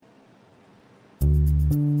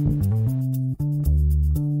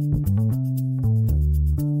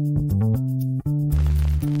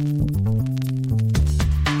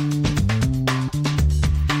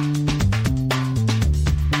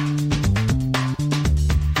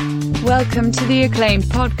Welcome to the acclaimed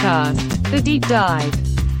podcast, The Deep Dive,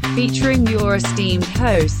 featuring your esteemed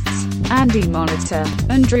hosts, Andy Monitor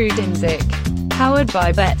and Drew Dinzik, powered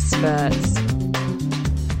by BetSperts.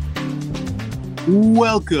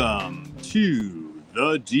 Welcome to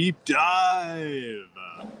The Deep Dive.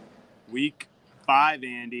 Week 5,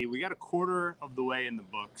 Andy. We got a quarter of the way in the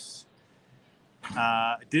books.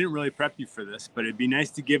 Didn't really prep you for this, but it'd be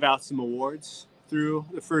nice to give out some awards through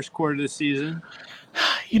the first quarter of the season.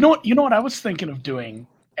 You know what I was thinking of doing,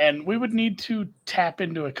 and we would need to tap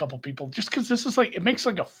into a couple people just because this is it makes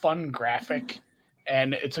a fun graphic,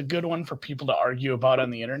 and it's a good one for people to argue about on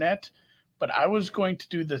the internet. But I was going to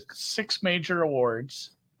do the 6 major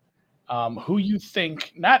awards. Who you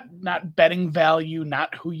think, not betting value,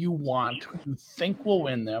 not who you want, who you think will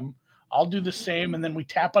win them. I'll do the same, and then we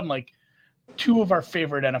tap on 2 of our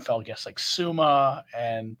favorite NFL guests, like Suma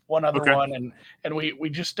and one other one, and we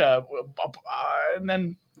just and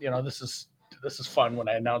then this is fun when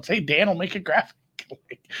I announce, hey, Dan will make a graphic.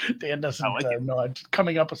 Dan doesn't know it's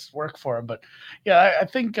coming up with work for him, but yeah, I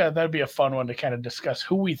think that'd be a fun one to kind of discuss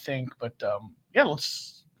who we think. But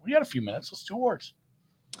we got a few minutes. Let's do awards.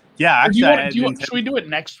 Yeah, actually, should we do it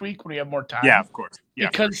next week when we have more time? Yeah, of course. Yeah,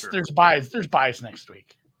 because sure. There's buys next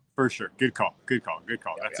week. For sure. Good call.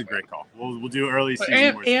 That's a great call. We'll do early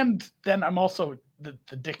season. And then I'm also the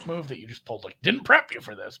dick move that you just pulled. Didn't prep you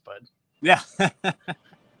for this, but yeah.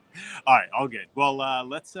 All right, all good. Well,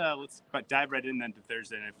 let's dive right in then to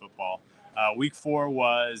Thursday Night Football. Week 4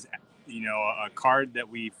 was, a card that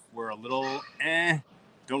we were a little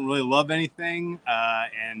don't really love anything,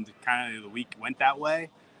 and kind of the week went that way.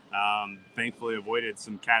 Thankfully avoided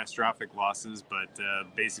some catastrophic losses, but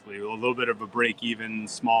basically a little bit of a break-even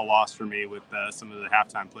small loss for me with some of the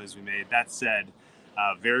halftime plays we made. That said,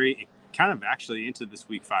 very kind of actually into this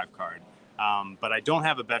week 5 card. But I don't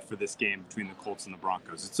have a bet for this game between the Colts and the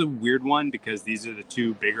Broncos. It's a weird one because these are the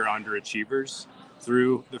 2 bigger underachievers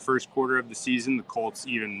through the first quarter of the season. The Colts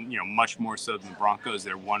even, much more so than the Broncos,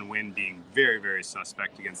 their 1 win being very, very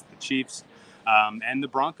suspect against the Chiefs. And the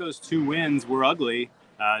Broncos' 2 wins were ugly.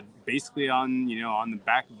 Basically on the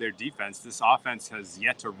back of their defense. This offense has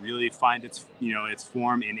yet to really find its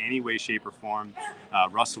form in any way, shape, or form.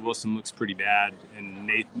 Russell Wilson looks pretty bad, and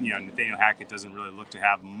Nathaniel Hackett doesn't really look to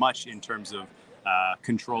have much in terms of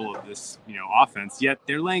control of this offense. Yet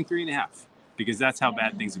they're laying 3.5 because that's how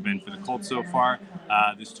bad things have been for the Colts so far.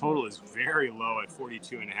 This total is very low at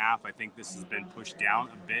 42.5. I think this has been pushed down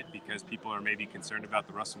a bit because people are maybe concerned about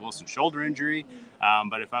the Russell Wilson shoulder injury.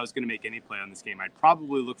 But if I was going to make any play on this game, I'd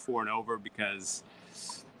probably look for an over because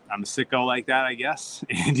I'm a sicko like that, I guess.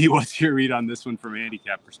 Andy, what's your read on this one from a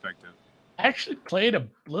handicap perspective? I actually played a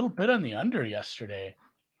little bit on the under yesterday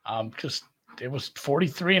because it was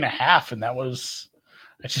 43.5, and that was –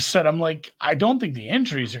 I just said, I don't think the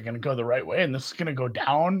injuries are going to go the right way, and this is going to go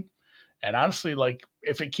down. And honestly,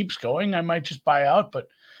 if it keeps going, I might just buy out. But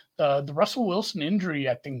the Russell Wilson injury,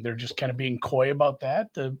 I think they're just kind of being coy about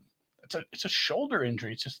that. It's a shoulder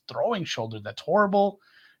injury. It's just throwing shoulder. That's horrible.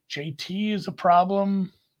 JT is a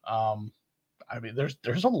problem.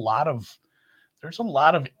 There's a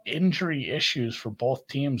lot of injury issues for both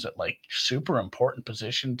teams at super important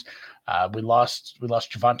positions. We lost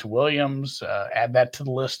Javonte Williams. Add that to the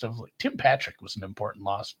list of Tim Patrick was an important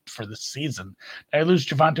loss for this season. Now you lose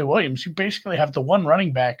Javonte Williams. You basically have the one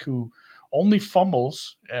running back who only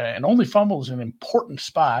fumbles in important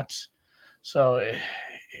spots. So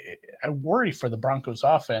I worry for the Broncos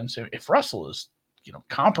offense. If Russell is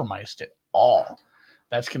compromised at all,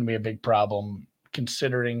 that's going to be a big problem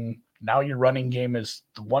considering now your running game is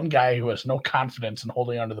the one guy who has no confidence in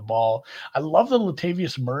holding onto the ball. I love the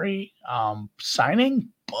Latavius Murray signing,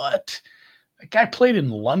 but that guy played in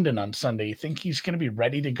London on Sunday. You think he's going to be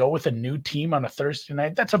ready to go with a new team on a Thursday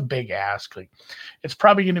night? That's a big ask. It's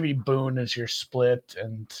probably going to be Boone as your split,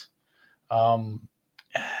 and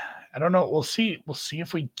I don't know. We'll see. We'll see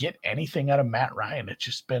if we get anything out of Matt Ryan.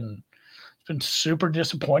 It's been super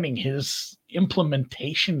disappointing. His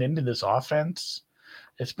implementation into this offense.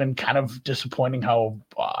 It's been kind of disappointing how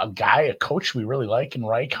a coach we really like in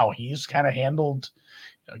Reich, how he's kind of handled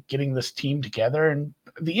getting this team together. And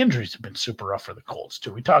the injuries have been super rough for the Colts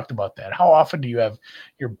too. We talked about that. How often do you have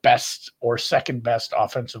your best or second best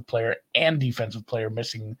offensive player and defensive player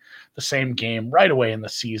missing the same game right away in the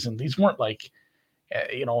season? These weren't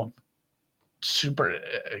super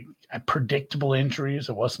predictable injuries.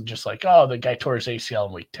 It wasn't just the guy tore his ACL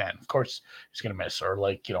in week 10. Of course he's going to miss, or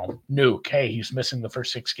Nuke. Hey, he's missing the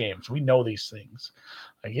first 6 games. We know these things.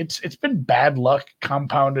 It's been bad luck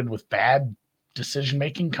compounded with bad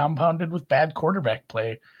decision-making, compounded with bad quarterback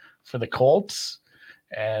play for the Colts.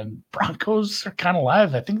 And Broncos are kind of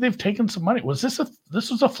live. I think they've taken some money. This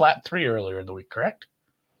was a flat 3 earlier in the week, correct?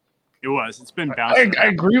 It was. It's been bouncing. I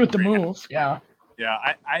agree with the move. Yeah. Yeah,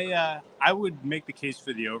 I would make the case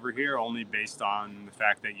for the over here only based on the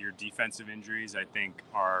fact that your defensive injuries, I think,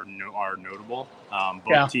 are notable.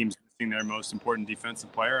 Both teams missing their most important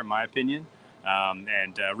defensive player, in my opinion,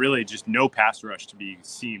 and really just no pass rush to be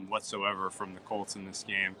seen whatsoever from the Colts in this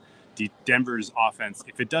game. Denver's offense,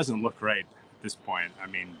 if it doesn't look right at this point, I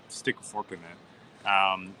mean, stick a fork in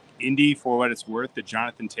it. Indy, for what it's worth, the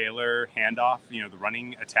Jonathan Taylor handoff, the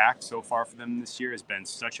running attack so far for them this year has been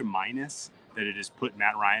such a minus that it has put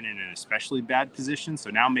Matt Ryan in an especially bad position. So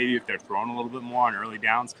now maybe if they're throwing a little bit more on early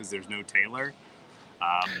downs because there's no Taylor,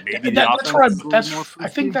 maybe I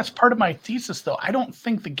think that's part of my thesis, though. I don't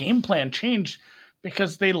think the game plan changed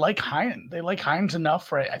because they like Hines. They like Hines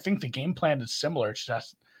enough, right? I think the game plan is similar. It's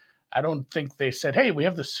just I don't think they said, hey, we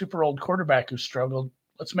have this super old quarterback who struggled.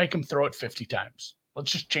 Let's make him throw it 50 times.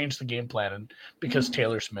 Let's just change the game plan, and because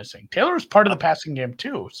Taylor's missing. Taylor was part of the passing game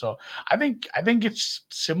too, so I think it's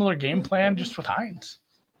similar game plan just with Hines.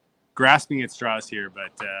 Grasping at straws here,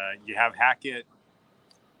 but you have Hackett,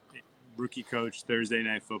 rookie coach, Thursday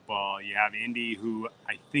Night Football. You have Indy, who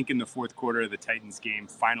I think in the fourth quarter of the Titans game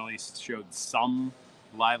finally showed some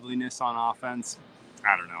liveliness on offense.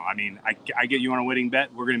 I don't know. I mean, I get you on a winning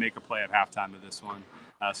bet. We're going to make a play at halftime of this one.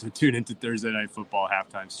 So tune into Thursday Night Football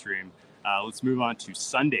halftime stream. Let's move on to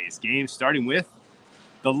Sunday's game, starting with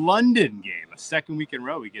the London game. A second week in a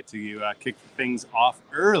row, we get to kick things off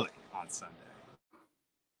early on Sunday.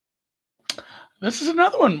 This is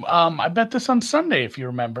another one. I bet this on Sunday, if you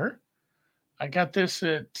remember. I got this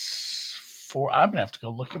at 4. I'm gonna have to go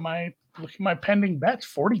look at my pending bets.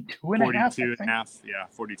 42 and a half. 42 and a half. Yeah,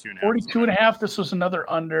 42 and a half. 42 and a half. This was another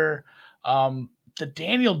under. The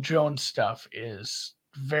Daniel Jones stuff is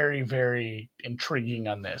very, very intriguing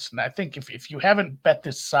on this. And I think if you haven't bet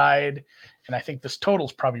this side, and I think this total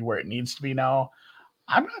is probably where it needs to be now,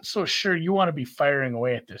 I'm not so sure you want to be firing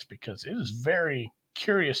away at this because it is very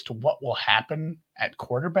curious to what will happen at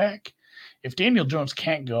quarterback. If Daniel Jones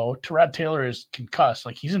can't go, Tyrod Taylor is concussed,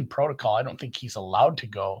 like he's in protocol. I don't think he's allowed to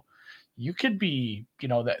go. You could be,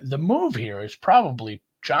 the move here is probably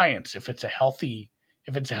Giants if it's a healthy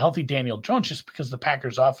Daniel Jones, just because the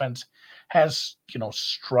Packers offense has,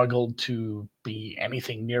 struggled to be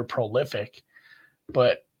anything near prolific.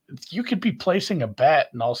 But you could be placing a bet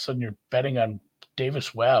and all of a sudden you're betting on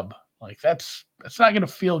Davis Webb. Like that's not going to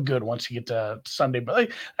feel good once you get to Sunday, but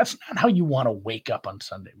that's not how you want to wake up on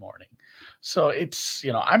Sunday morning. So it's,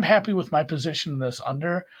 I'm happy with my position in this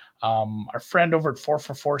under. Our friend over at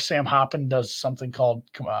 4for4, Sam Hoppen, does something called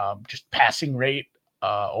just passing rate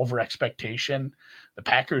over expectation. The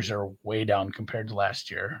Packers are way down compared to last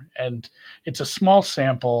year, and it's a small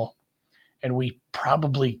sample. And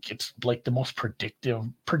it's like the most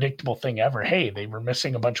predictable thing ever. Hey, they were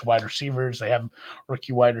missing a bunch of wide receivers. They have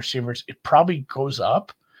rookie wide receivers. It probably goes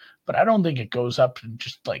up, but I don't think it goes up and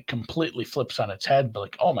just like completely flips on its head. But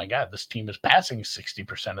like, oh my God, this team is passing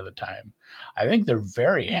 60% of the time. I think they're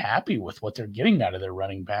very happy with what they're getting out of their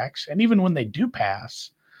running backs. And even when they do pass,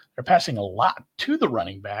 they're passing a lot to the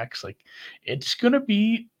running backs. Like it's going to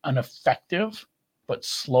be an effective but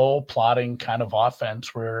slow plodding kind of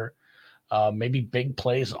offense where maybe big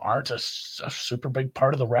plays aren't a super big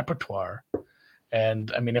part of the repertoire. And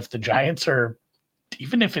I mean, if the Giants are,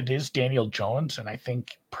 even if it is Daniel Jones, and I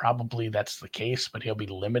think probably that's the case, but he'll be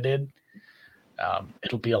limited,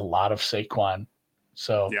 it'll be a lot of Saquon.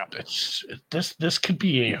 So yeah. This could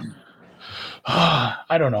be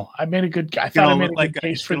I don't know. I made a good case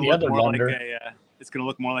for the other under. It's going to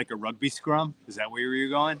look more like a rugby scrum. Is that where you're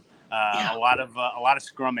going? Yeah. A lot of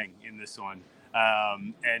scrumming in this one.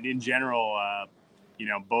 And in general,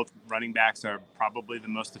 both running backs are probably the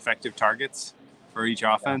most effective targets for each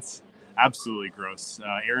offense. Absolutely gross.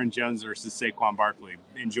 Aaron Jones versus Saquon Barkley.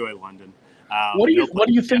 Enjoy London. What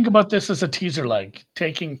do you think about this as a teaser leg?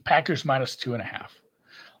 Taking Packers minus 2.5.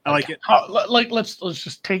 I like it. Let's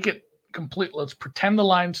just take it complete. Let's pretend the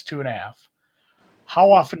line's 2.5.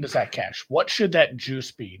 How often does that cash? What should that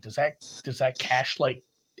juice be? Does that cash like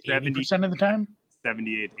 80% of the time?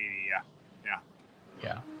 78, 80,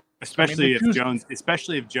 yeah. Especially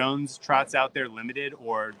if Jones trots out there limited,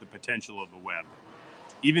 or the potential of a Webb.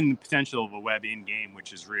 Even the potential of a Webb in game,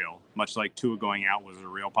 which is real, much like Tua going out was a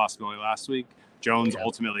real possibility last week. Jones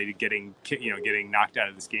ultimately getting knocked out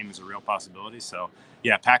of this game is a real possibility. So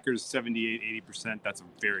yeah, Packers 78, 80%. That's a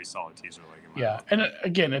very solid teaser leg. And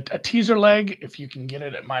again, a teaser leg, if you can get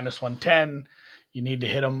it at minus 110, you need to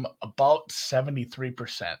hit them about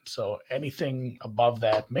 73%. So anything above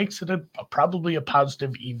that makes it probably a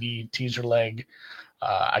positive EV teaser leg.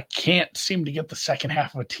 I can't seem to get the second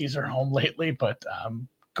half of a teaser home lately, but I'm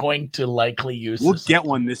going to likely use We'll this. get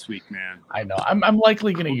one this week, man. I know. I'm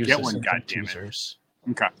likely going to use get this one, in goddammit. teasers.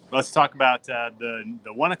 Okay, let's talk about the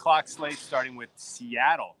 1 o'clock slate, starting with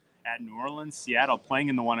Seattle at New Orleans. Seattle playing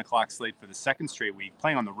in the 1 o'clock slate for the second straight week,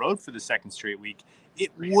 playing on the road for the second straight week. It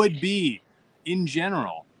would be, in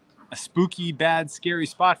general, a spooky, bad, scary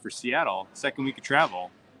spot for Seattle, second week of travel.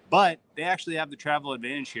 But they actually have the travel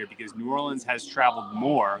advantage here because New Orleans has traveled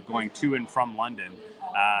more going to and from London.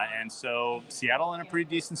 And so Seattle in a pretty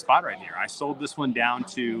decent spot right here. I sold this one down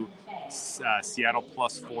to Seattle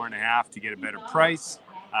plus 4.5 to get a better price.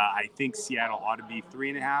 I think Seattle ought to be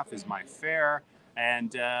 3.5 is my fare.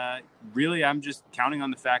 And really, I'm just counting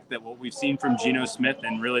on the fact that what we've seen from Geno Smith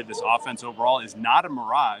and really this offense overall is not a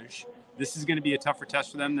mirage. This is going to be a tougher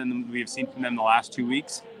test for them than we have seen from them the last 2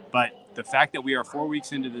 weeks. But the fact that we are 4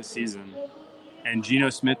 weeks into this season and Geno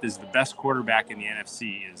Smith is the best quarterback in the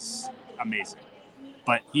NFC is amazing.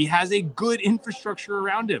 But he has a good infrastructure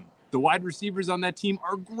around him. The wide receivers on that team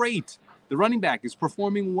are great. The running back is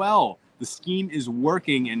performing well. The scheme is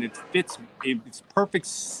working, and it fits. It's perfect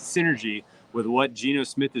synergy with what Geno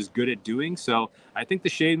Smith is good at doing. So I think the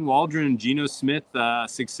Shaden Waldron, Geno Smith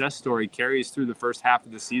success story carries through the first half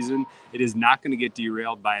of the season. It is not going to get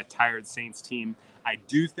derailed by a tired Saints team. I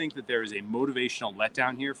do think that there is a motivational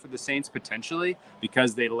letdown here for the Saints potentially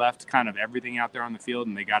because they left kind of everything out there on the field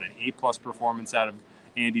and they got an A+ performance out of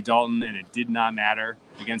Andy Dalton, and it did not matter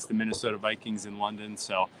against the Minnesota Vikings in London.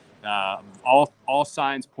 So all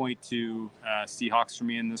signs point to Seahawks for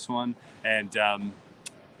me in this one. And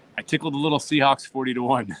I tickled a little Seahawks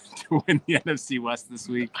 40-1 to win the NFC West this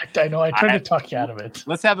week. I know. I tried to talk you out of it.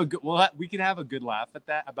 Let's have a good. Well, we can have a good laugh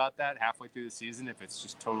about that halfway through the season if it's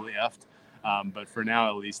just totally effed. But for now,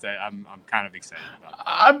 at least, I'm kind of excited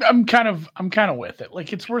about it. I'm kind of with it.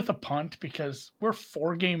 Like, it's worth a punt because we're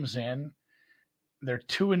 4 games in. They're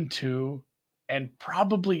 2-2, and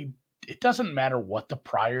probably it doesn't matter what the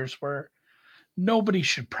priors were. Nobody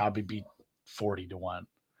should probably be 40-1.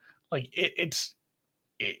 Like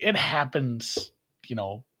it happens,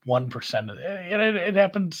 1% of it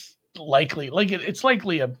happens likely. Like it's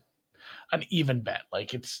likely an even bet.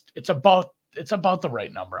 Like it's about the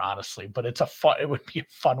right number, honestly, but it would be a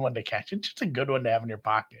fun one to catch. It's just a good one to have in your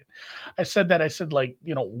pocket. I said,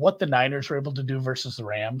 what the Niners were able to do versus the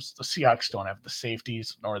Rams, the Seahawks don't have the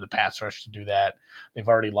safeties nor the pass rush to do that. They've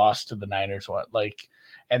already lost to the Niners. I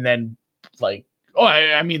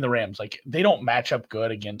mean the Rams, they don't match up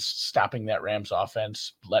good against stopping that Rams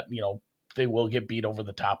offense. They will get beat over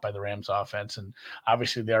the top by the Rams offense. And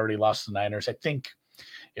obviously they already lost the Niners. I think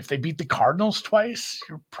if they beat the Cardinals twice,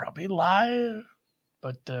 you're probably live.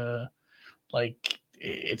 But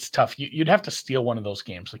it's tough. You'd have to steal one of those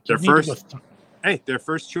games. Their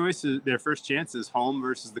first chance is home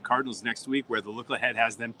versus the Cardinals next week, where the look-ahead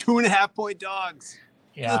has them 2.5-point dogs.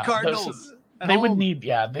 Yeah, the Cardinals.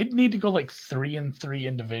 They'd need to go 3-3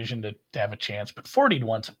 in division to have a chance. But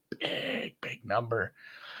 40-1's a big number.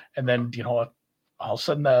 And then all of a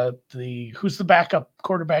sudden who's the backup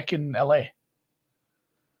quarterback in LA?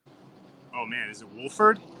 Oh man, is it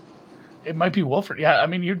Wolford? It might be Wolford. Yeah, I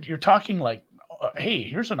mean you're talking hey,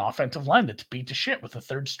 here's an offensive line that's beat to shit with a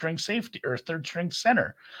third string safety or third string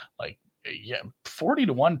center.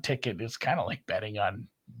 40-1 ticket is kind of like betting on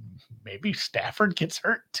maybe Stafford gets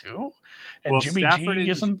hurt too, and Jimmy Stafford G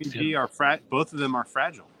isn't. Jimmy G are both of them are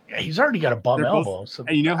fragile. Yeah, he's already got a bum elbow. So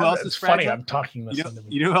and you know who else is fragile? Funny, I'm talking this.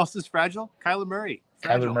 You know who else is fragile? Kyler Murray.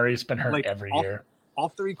 Kyler Murray's been hurt every year. All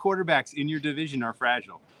 3 quarterbacks in your division are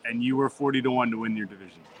fragile, and you were 40-1 to win your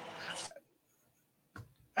division.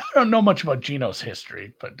 I don't know much about Geno's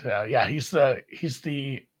history, but he's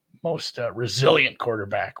the most resilient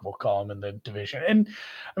quarterback, we'll call him, in the division. And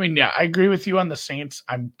I mean, I agree with you on the Saints.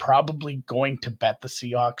 I'm probably going to bet the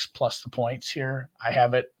Seahawks plus the points here. I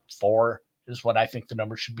have it 4 is what I think the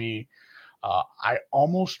number should be. I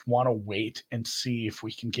almost want to wait and see if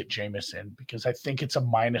we can get Jameis in because I think it's a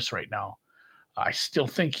minus right now. I still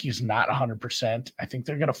think he's not 100%. I think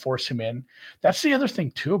they're going to force him in. That's the other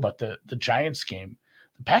thing too about the Giants game.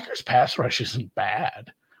 The Packers pass rush isn't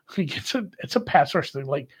bad. It's a pass rush. They're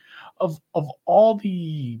of all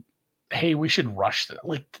the, hey, we should rush them.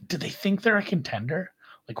 Do they think they're a contender?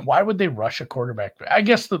 Why would they rush a quarterback? I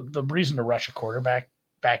guess the reason to rush a quarterback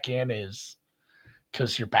back in is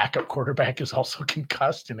because your backup quarterback is also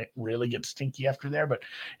concussed and it really gets stinky after there. But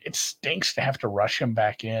it stinks to have to rush him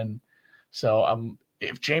back in. So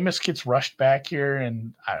if Jameis gets rushed back here,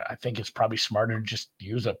 and I think it's probably smarter to just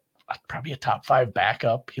use probably a top 5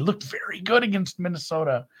 backup. He looked very good against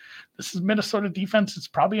Minnesota. This is Minnesota defense. It's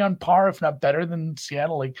probably on par, if not better than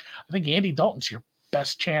Seattle. I think Andy Dalton's your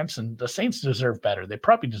best chance, and the Saints deserve better. They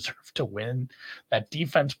probably deserve to win. That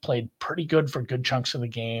defense played pretty good for good chunks of the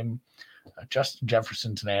game. Justin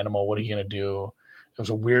Jefferson's an animal. What are you going to do? It was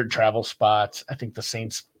a weird travel spot. I think the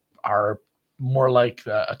Saints are more like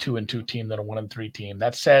a 2-2 team than a 1-3 team.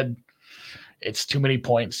 That said, it's too many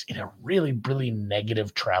points in a really, really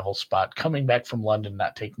negative travel spot. Coming back from London,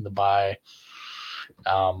 not taking the bye.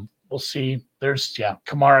 We'll see. There's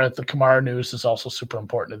Kamara. The Kamara news is also super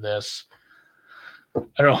important to this.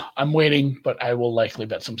 I don't know. I'm waiting, but I will likely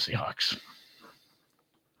bet some Seahawks.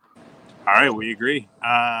 All right, we agree.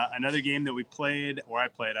 Another game that we played, or I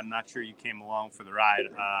played, I'm not sure you came along for the ride.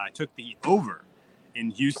 I took the over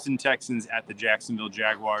in Houston Texans at the Jacksonville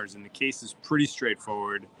Jaguars, and the case is pretty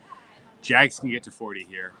straightforward. Jags can get to 40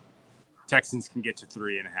 here. Texans can get to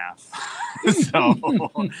 3.5.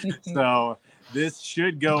 So this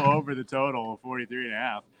should go over the total of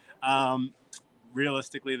 43.5.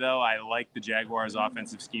 Realistically, though, I like the Jaguars'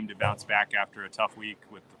 offensive scheme to bounce back after a tough week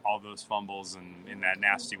with all those fumbles and in that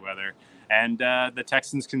nasty weather. And the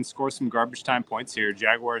Texans can score some garbage time points here.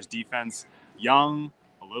 Jaguars' defense, young,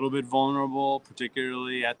 a little bit vulnerable,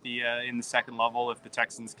 particularly at the in the second level. If the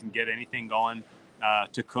Texans can get anything going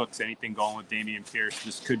to Cooks, anything going with Dameon Pierce,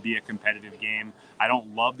 this could be a competitive game. I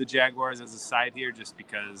don't love the Jaguars as a side here just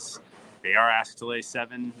because they are asked to lay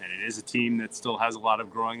 7, and it is a team that still has a lot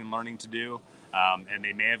of growing and learning to do. And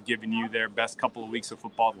they may have given you their best couple of weeks of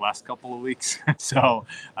football the last couple of weeks. So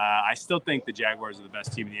I still think the Jaguars are the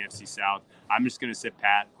best team in the NFC South. I'm just going to sit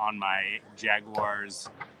pat on my Jaguars,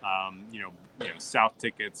 South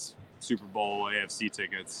tickets, Super Bowl, AFC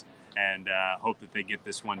tickets, and hope that they get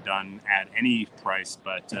this one done at any price.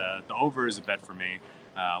 But the over is a bet for me,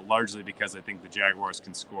 largely because I think the Jaguars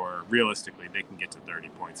can score. Realistically, they can get to 30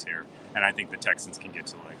 points here, and I think the Texans can get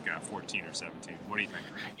to 14 or 17. What do you think?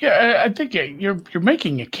 Yeah, I think you're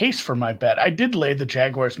making a case for my bet. I did lay the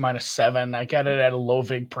Jaguars -7. I got it at a low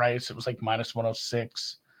vig price. It was like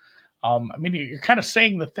 -106. I mean, you're kind of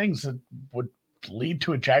saying the things that would lead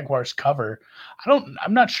to a Jaguars cover.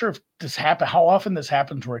 I'm not sure if this happen. How often this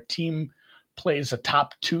happens where a team plays a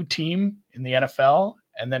top 2 team in the NFL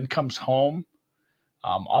and then comes home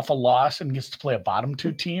off a loss and gets to play a bottom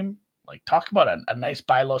 2 team. Like, talk about a nice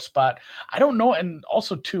buy low spot. I don't know. And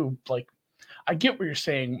also too, like, I get what you're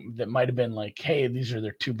saying. That might've been like, hey, these are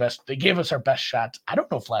their 2 best. They gave us our best shots. I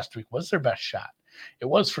don't know if last week was their best shot. It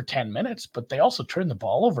was for 10 minutes, but they also turned the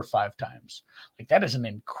ball over 5 times. Like, that is an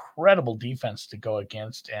incredible defense to go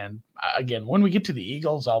against. And again, when we get to the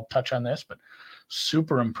Eagles, I'll touch on this, but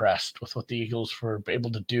super impressed with what the Eagles were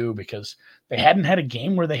able to do, because they hadn't had a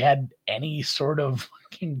game where they had any sort of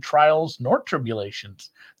trials nor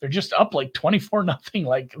tribulations. They're just up like 24-0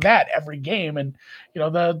 like that every game. And,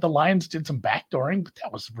 the Lions did some backdooring, but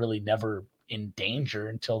that was really never in danger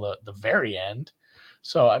until the very end.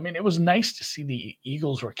 So, I mean, it was nice to see the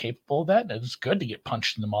Eagles were capable of that. And it was good to get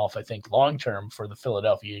punched in the mouth, I think, long-term for the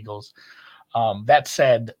Philadelphia Eagles. That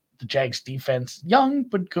said, the Jags defense, young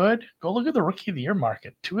but good. Go look at the Rookie of the Year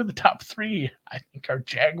market. 2 of the top 3, I think, are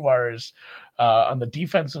Jaguars. On the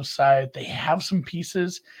defensive side, they have some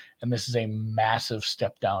pieces, and this is a massive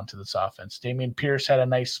step down to this offense. Dameon Pierce had a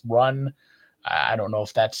nice run. I don't know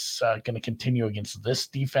if that's going to continue against this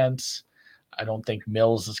defense. I don't think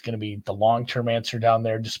Mills is going to be the long-term answer down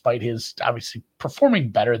there, despite his obviously performing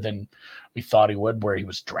better than we thought he would where he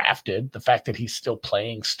was drafted. The fact that he's still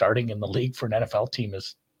starting in the league for an NFL team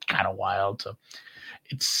is kind of wild. So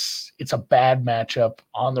it's a bad matchup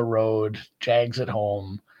on the road. Jags at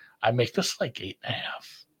home. I make this like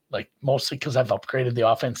 8.5, like mostly because I've upgraded the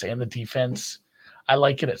offense and the defense. I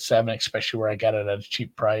like it at 7, especially where I got it at a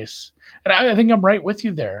cheap price. And I think I'm right with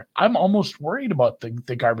you there. I'm almost worried about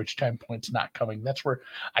the garbage time points not coming. That's where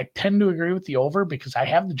I tend to agree with the over, because I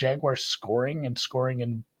have the Jaguars scoring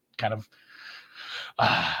and kind of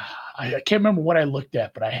I can't remember what I looked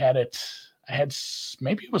at, but I had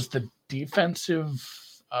maybe it was the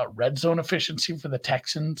defensive red zone efficiency for the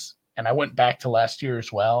Texans. And I went back to last year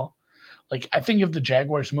as well. Like, I think if the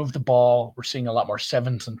Jaguars move the ball, we're seeing a lot more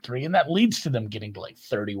 7s and 3, and that leads to them getting to like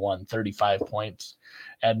 31, 35 points.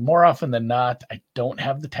 And more often than not, I don't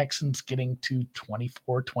have the Texans getting to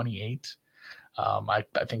 24, 28. I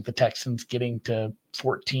think the Texans getting to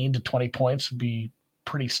 14 to 20 points would be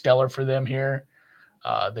pretty stellar for them here.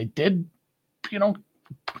 They did,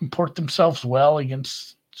 comport themselves well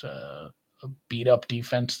against a beat-up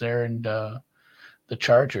defense there, and the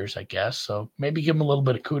Chargers, I guess. So maybe give them a little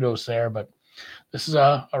bit of kudos there, but this is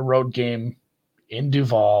a road game in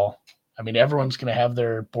Duval. I mean, everyone's going to have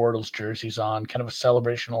their Bortles jerseys on, kind of a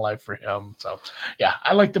celebration of life for him. So, yeah,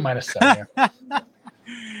 I like the -7 here.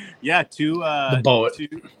 Yeah, the boat.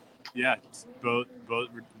 Yeah, both.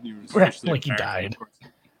 Like he died.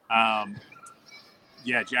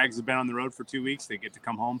 Yeah, Jags have been on the road for 2 weeks. They get to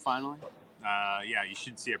come home finally. Yeah, you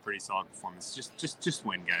should see a pretty solid performance. Just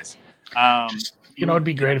win, guys. It'd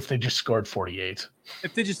be great if they just scored 48.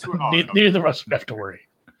 If they just neither of us would have to worry.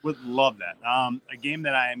 Would love that. A game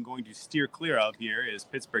that I am going to steer clear of here is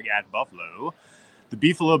Pittsburgh at Buffalo. The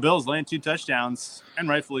Buffalo Bills land 2 touchdowns, and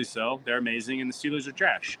rightfully so. They're amazing, and the Steelers are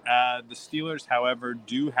trash. The Steelers, however,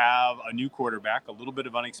 do have a new quarterback, a little bit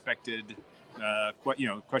of unexpected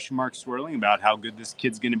question marks swirling about how good this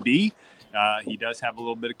kid's going to be. He does have a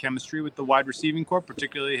little bit of chemistry with the wide receiving corps,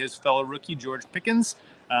 particularly his fellow rookie, George Pickens.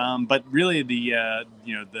 But really the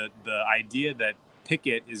idea that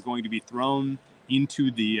Pickett is going to be thrown into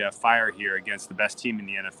the fire here against the best team in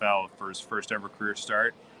the NFL for his first ever career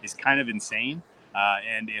start is kind of insane.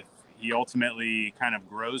 And if he ultimately kind of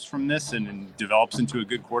grows from this and develops into a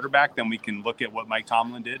good quarterback, then we can look at what Mike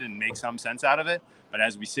Tomlin did and make some sense out of it. But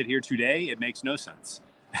as we sit here today, it makes no sense.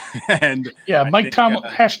 And yeah,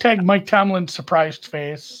 hashtag Mike Tomlin surprised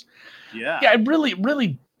face. Yeah, I really,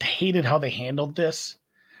 really hated how they handled this.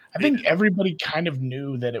 I think everybody kind of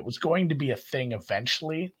knew that it was going to be a thing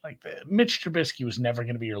eventually. Like Mitch Trubisky was never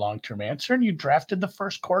going to be your long-term answer, and you drafted the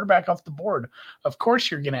first quarterback off the board. Of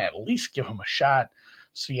course, you're going to at least give him a shot.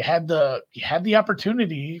 So you had the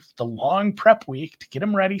opportunity, the long prep week to get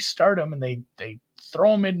him ready, start him, and they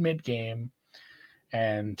throw him in mid-game,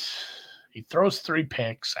 and he throws 3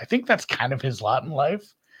 picks. I think that's kind of his lot in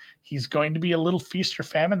life. He's going to be a little feast or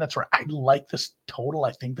famine. That's where I like this total.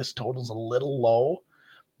 I think this total's a little low.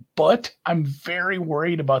 But I'm very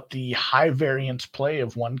worried about the high variance play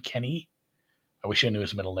of one Kenny. I wish I knew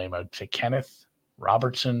his middle name. I would say Kenneth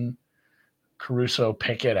Robertson Caruso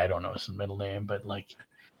Pickett. I don't know his middle name, but like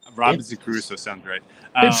Robinson Caruso sounds right.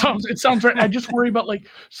 It sounds right. I just worry about a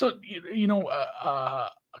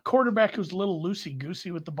quarterback who's a little loosey goosey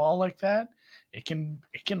with the ball like that. It can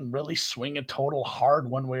really swing a total hard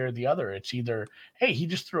one way or the other. It's either, hey, he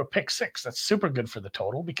just threw a pick 6. That's super good for the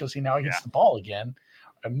total because he now gets the ball again.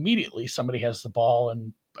 Immediately somebody has the ball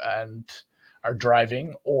and are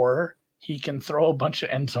driving, or he can throw a bunch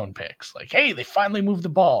of end zone picks. Like, hey, they finally moved the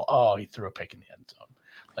ball. Oh, he threw a pick in the end zone.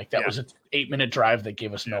 Like that was an 8-minute drive that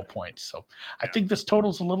gave us no points. So I think this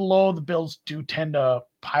total's a little low. The Bills do tend to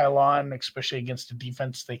pile on, especially against a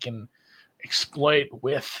defense they can exploit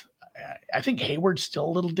with. I think Hayward's still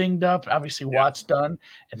a little dinged up. Obviously, Watt's done,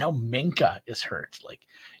 and now Minka is hurt. Like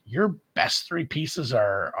your best 3 pieces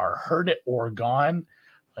are hurt or gone.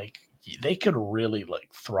 Like they could really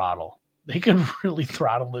throttle. They could really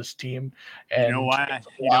throttle this team. And you know why I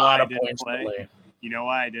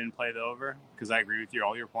didn't play the over? Because I agree with you.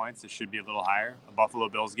 All your points, it should be a little higher. A Buffalo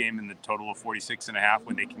Bills game in the total of 46.5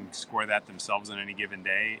 when they can score that themselves on any given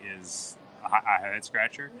day is a head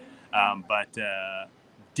scratcher. But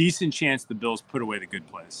decent chance the Bills put away the good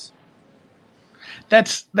plays.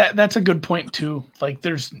 That's a good point too. Like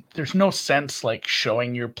there's no sense like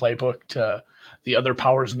showing your playbook to the other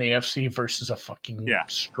powers in the AFC versus a fucking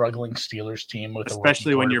struggling Steelers team with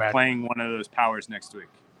especially when you're playing one of those powers next week.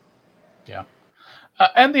 Yeah.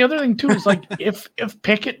 And the other thing too is like if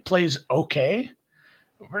Pickett plays okay,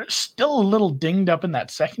 we're still a little dinged up in that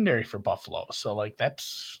secondary for Buffalo. So like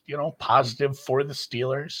that's, positive for the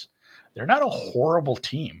Steelers. They're not a horrible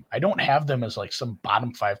team. I don't have them as like some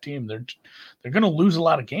bottom 5 team. They're going to lose a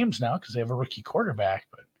lot of games now because they have a rookie quarterback,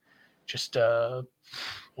 but just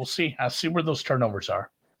we'll see. I'll see where those turnovers are.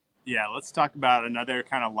 Yeah, let's talk about another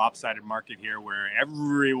kind of lopsided market here where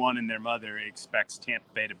everyone and their mother expects Tampa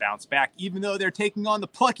Bay to bounce back, even though they're taking on the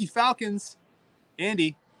plucky Falcons.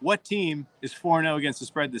 Andy, what team is 4-0 against the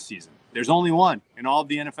spread this season? There's only one in all of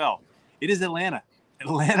the NFL. It is Atlanta.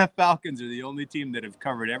 Atlanta Falcons are the only team that have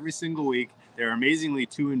covered every single week. They're amazingly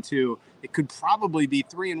 2-2. It could probably be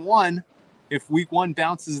 3-1 if week 1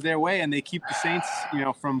 bounces their way and they keep the Saints,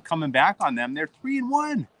 from coming back on them. They're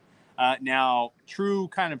 3-1. Now, true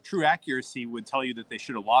accuracy would tell you that they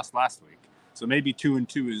should have lost last week. So maybe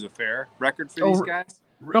 2-2 is a fair record for these guys.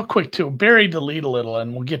 Real quick, too, buried the lead a little,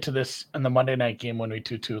 and we'll get to this in the Monday night game when we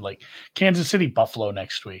 2-2, like Kansas City, Buffalo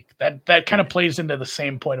next week. That kind of plays into the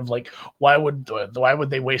same point of like, why would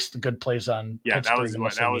they waste the good plays on? Yeah, that was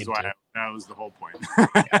the whole point.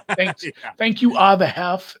 Thank you, the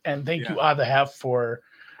Hef, and thank you, the Hef for.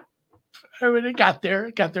 It got there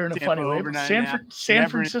in a funny way. San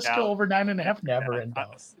Francisco over 9.5, never in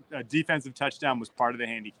doubt. A defensive touchdown was part of the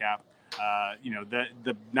handicap.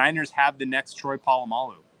 The Niners have the next Troy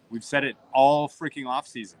Polamalu. We've said it all freaking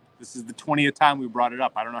offseason. This is the 20th time we brought it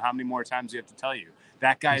up. I don't know how many more times we have to tell you.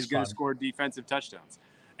 That guy is going to score defensive touchdowns.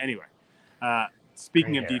 Anyway,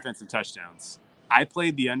 speaking of defensive touchdowns, I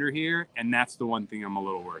played the under here, and that's the one thing I'm a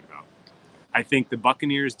little worried about. I think the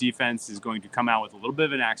Buccaneers defense is going to come out with a little bit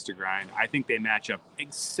of an axe to grind. I think they match up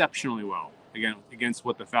exceptionally well against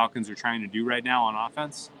what the Falcons are trying to do right now on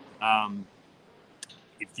offense.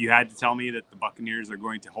 If you had to tell me that the Buccaneers are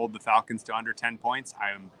going to hold the Falcons to under 10 points,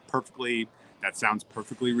 that sounds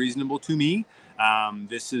perfectly reasonable to me.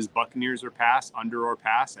 This is Buccaneers or pass, under or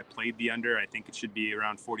pass. I played the under. I think it should be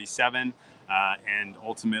around 47. And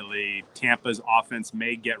ultimately, Tampa's offense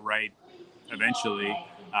may get right eventually.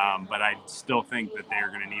 But I still think that they're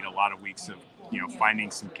going to need a lot of weeks of,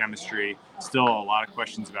 finding some chemistry. Still a lot of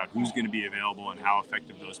questions about who's going to be available and how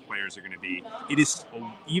effective those players are going to be. It is,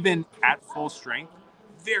 even at full strength,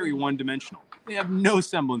 very one-dimensional. They have no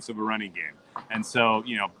semblance of a running game. And so,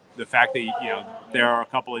 the fact that, there are a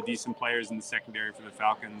couple of decent players in the secondary for the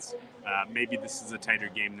Falcons, maybe this is a tighter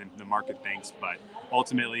game than the market thinks, but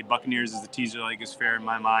ultimately Buccaneers is the teaser leg is fair in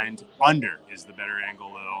my mind. Under is the better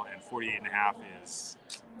angle though, and 48.5 is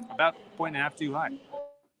about a point and a half too high.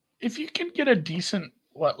 If you can get a decent,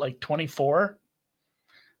 24,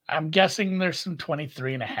 I'm guessing there's some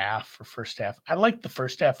 23.5 for first half. I like the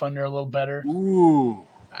first half under a little better. Ooh.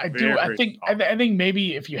 I do. I think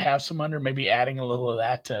maybe if you have some under, maybe adding a little of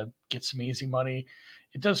that to get some easy money.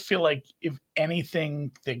 It does feel like if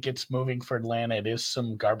anything that gets moving for Atlanta, it is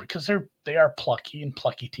some garbage because they are plucky, and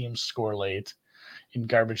plucky teams score late in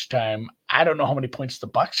garbage time. I don't know how many points the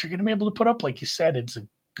Bucs are going to be able to put up. Like you said, it's a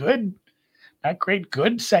good, not great,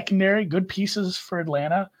 good secondary, good pieces for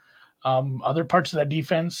Atlanta. Other parts of that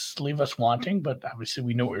defense leave us wanting, but obviously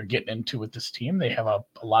we know what we're getting into with this team. They have a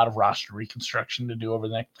lot of roster reconstruction to do over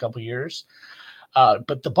the next couple of years.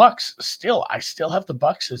 But the Bucs I still have the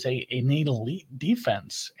Bucs as an elite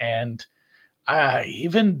defense. And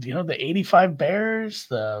even, the 85 Bears,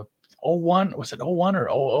 the 01, was it 01 or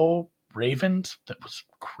 00 Ravens? That was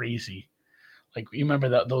crazy. Like, you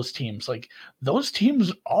remember those teams? Like, those teams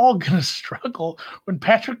all gonna struggle when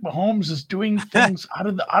Patrick Mahomes is doing things out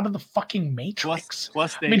of the fucking matrix.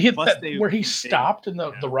 Plus where he stopped and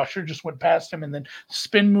the rusher just went past him, and then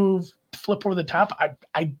spin move, flip over the top.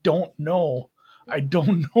 I don't know. I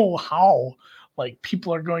don't know how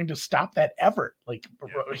people are going to stop that ever.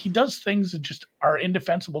 He does things that just are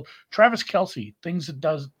indefensible. Travis Kelce, things that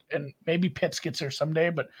does, and maybe Pitts gets there someday,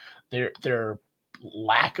 but they're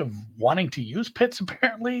lack of wanting to use Pitts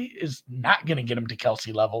apparently is not going to get him to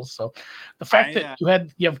Kelce levels. So the fact that you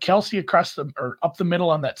have Kelce across or up the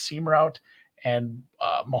middle on that seam route, and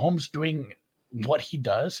Mahomes doing what he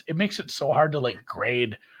does, it makes it so hard to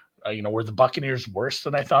grade. Were the Buccaneers worse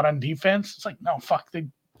than I thought on defense? It's no, fuck.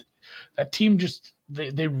 That team just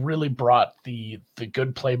they really brought the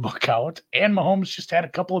good playbook out, and Mahomes just had a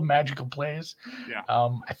couple of magical plays. Yeah.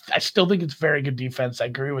 I still think it's very good defense. I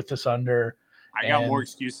agree with this under. I got more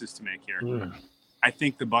excuses to make here. I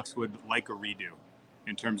think the Bucs would like a redo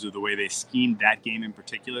in terms of the way they schemed that game in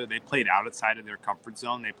particular. They played outside of their comfort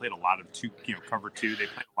zone. They played a lot of cover two. They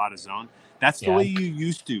played a lot of zone. That's the way you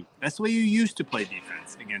used to. That's the way you used to play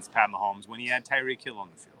defense against Pat Mahomes when he had Tyreek Hill on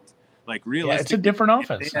the field. Realistically, it's a different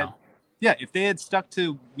offense now. If they had stuck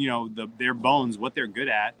to their bones, what they're good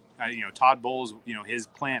at. Todd Bowles, his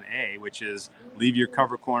plan A, which is leave your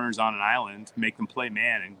cover corners on an island, make them play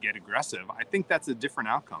man and get aggressive. I think that's a different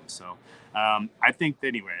outcome. So I think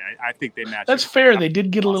I think they match. That's fair. They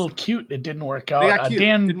did get a little cute. It didn't work out.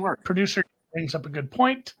 Dan, didn't work. Producer, brings up a good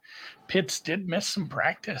point. Pitts did miss some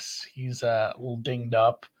practice. He's a little dinged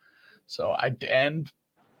up. And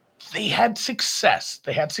they had success.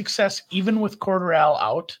 They had success even with Cordarrelle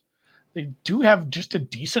out. They do have just a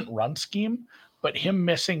decent run scheme. But him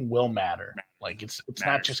missing will matter. It's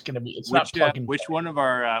not just going to be. It's not plug and which one of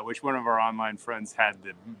our online friends had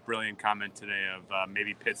the brilliant comment today of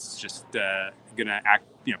maybe Pitts is just going to act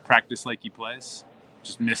practice like he plays,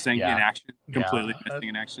 just missing in action, completely missing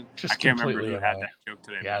in action. I can't remember who had that joke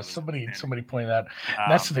today. Yeah, somebody pointed out.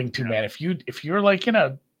 That's the thing too, man. If you're in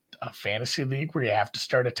a fantasy league where you have to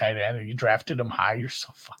start a tight end and you drafted him high, you're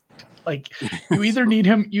so fucked. You either need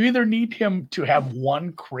him to have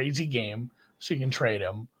one crazy game so you can trade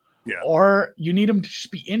him, or you need him to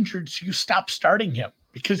just be injured so you stop starting him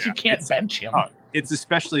because you can't bench him. It's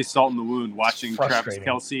especially salt in the wound watching Travis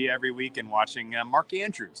Kelce every week and watching Mark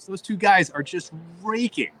Andrews. Those two guys are just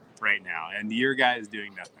raking right now, and your guy is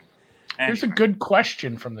doing nothing. Here's a good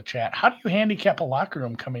question from the chat. How do you handicap a locker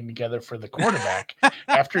room coming together for the quarterback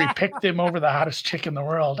after he picked him over the hottest chick in the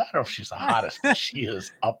world? I don't know if she's the hottest, but she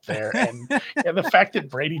is up there. And the fact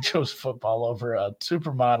that Brady chose football over a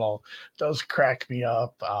supermodel does crack me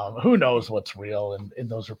up. Who knows what's real in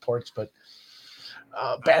those reports, but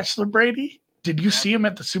Bachelor Brady, Did you see him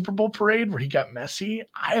at the Super Bowl parade where he got messy?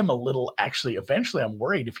 I am a little eventually I'm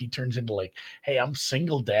worried if he turns into like, hey, I'm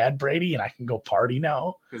single dad Brady and I can go party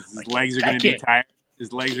now. Because his legs are going to be tired.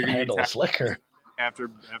 His legs are going to be tired liquor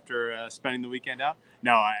after spending the weekend out.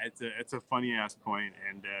 No, it's a funny ass point,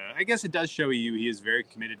 and I guess it does show you he is very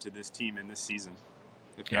committed to this team in this season,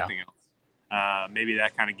 if nothing else. Maybe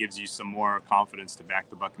that kind of gives you some more confidence to back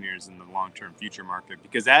the Buccaneers in the long-term future market,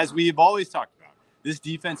 because as we've always talked about, this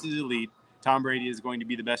defense is elite. Tom Brady is going to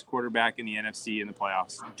be the best quarterback in the NFC in the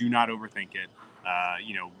playoffs. Do not overthink it.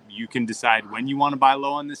 You can decide when you want to buy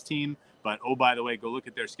low on this team, but by the way, go look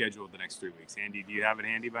at their schedule the next 3 weeks. Andy, do you have it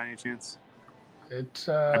handy by any chance?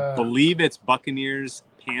 I believe it's Buccaneers,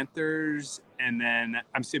 Panthers, and then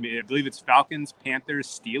I believe it's Falcons, Panthers,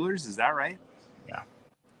 Steelers. Is that right? Yeah.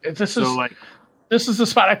 This is the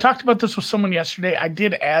spot. I talked about this with someone yesterday. I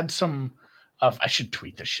did add some. I should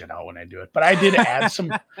tweet this shit out when I do it, but I did add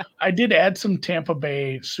some. I did add some Tampa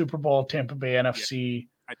Bay Super Bowl, Tampa Bay NFC.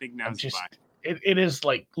 I think now it is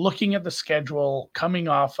like looking at the schedule, coming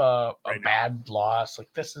off a bad loss.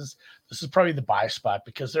 Like this is probably the buy spot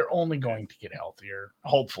because they're only going to get healthier.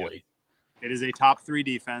 Hopefully, it is a top 3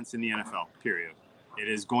 defense in the NFL. Period. It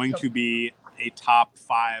is going to be a top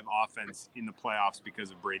 5 offense in the playoffs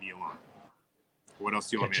because of Brady alone. What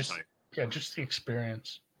else do you want me to tell you? Yeah, just the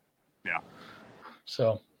experience. Yeah.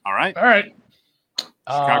 So. All right.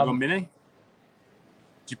 Chicago Mini. Did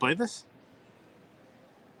you play this?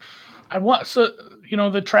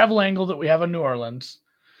 The travel angle that we have in New Orleans,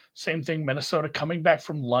 same thing. Minnesota coming back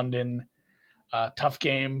from London, tough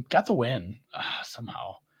game, got the win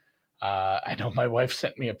somehow. I know my wife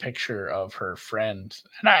sent me a picture of her friend,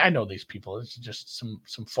 and I know these people. It's just some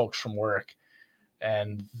folks from work.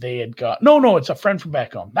 And they had got no, it's a friend from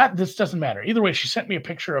back home. This doesn't matter. Either way, she sent me a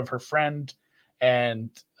picture of her friend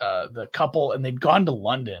and the couple, and they'd gone to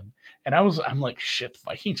London. And I'm like, shit,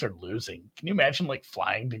 Vikings are losing. Can you imagine like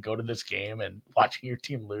flying to go to this game and watching your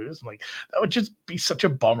team lose? I'm like, that would just be such a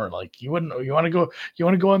bummer. Like you want to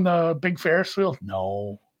go on the big Ferris wheel?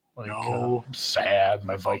 No. No. I'm sad.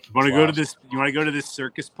 My Vikings. You want to go to this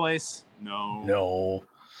circus place? No.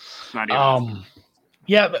 Not even.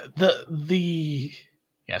 Yeah,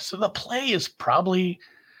 so the play is probably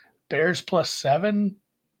Bears +7,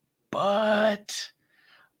 but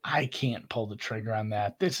I can't pull the trigger on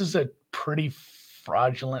that. This is a pretty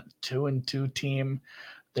fraudulent 2-2 team.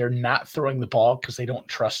 They're not throwing the ball because they don't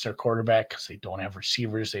trust their quarterback, because they don't have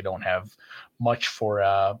receivers. They don't have much for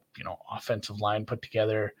offensive line put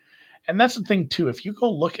together. And that's the thing too. If you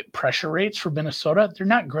go look at pressure rates for Minnesota, they're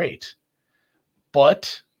not great.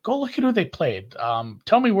 But go look at who they played.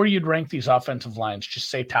 Tell me where you'd rank these offensive lines. Just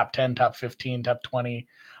say top 10, top 15, top 20.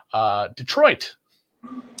 Detroit.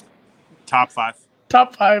 Top 5.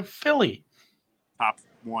 Top 5. Philly. Top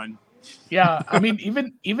 1. Yeah, I mean,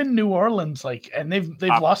 even New Orleans, and they've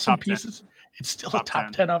lost some pieces. 10. It's still a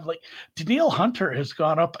top 10 of Danielle Hunter has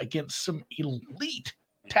gone up against some elite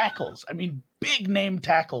tackles. I mean, big name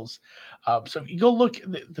tackles. So if you go look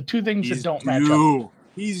at the two things that don't match up.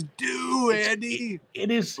 He's due, Andy.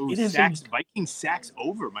 It is Viking sacks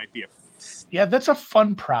over might be that's a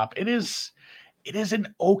fun prop. It is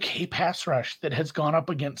an okay pass rush that has gone up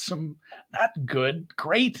against some not good,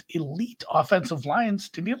 great, elite offensive lines.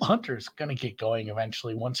 Danielle Hunter is going to get going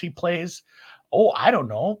eventually once he plays. I don't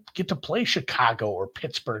know, get to play Chicago or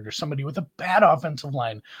Pittsburgh or somebody with a bad offensive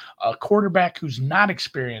line, a quarterback who's not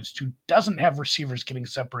experienced, who doesn't have receivers getting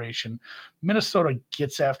separation. Minnesota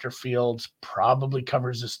gets after Fields, probably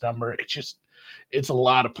covers this number. It's a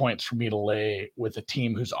lot of points for me to lay with a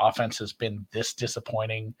team whose offense has been this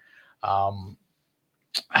disappointing.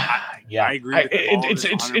 Yeah, I agree.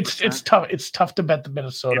 It's tough. It's tough to bet the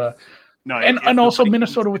Minnesota. And also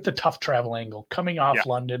Minnesota with the tough travel angle, coming off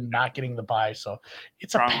London, not getting the bye. So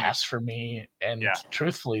it's a pass for me. And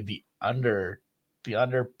truthfully, the under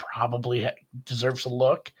probably deserves a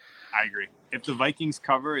look. I agree. If the Vikings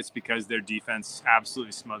cover, it's because their defense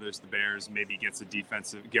absolutely smothers the Bears, maybe gets a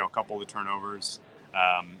defensive, a couple of turnovers.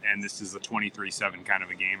 And this is a 23-7 kind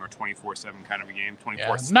of a game, or 24-7 kind of a game.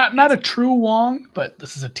 24-7. Not a true Wong, but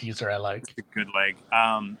this is a teaser I like. It's a good leg.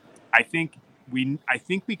 I think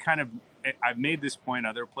we kind of. I've made this point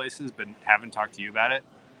other places, but haven't talked to you about it.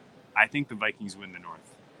 I think the Vikings win the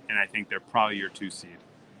North, and I think they're probably your 2 seed.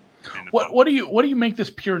 What do you make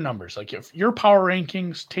this pure numbers? Like if your power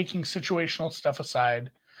rankings, taking situational stuff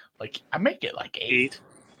aside, I make it 8.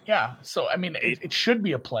 Yeah. So I mean, it should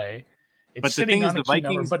be a play. It's but sitting on the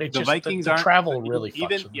Vikings, number, but the Vikings the travel really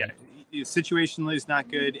fucks with me. Situationally is not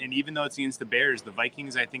good, and even though it's against the Bears, the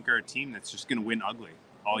Vikings I think are a team that's just going to win ugly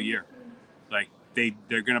all year.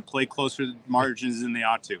 they're going to play closer margins than they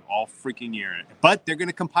ought to all freaking year. But they're going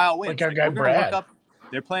to compile wins. Like our guy Brad.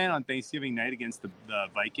 They're playing on Thanksgiving night against the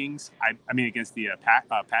Vikings. I mean, against the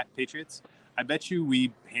Patriots. I bet you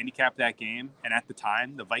we handicap that game, and at the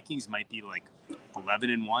time, the Vikings might be like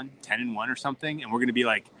 11-1, 10-1 or something, and we're going to be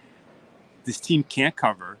like, this team can't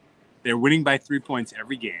cover. They're winning by 3 points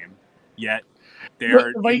every game, yet they're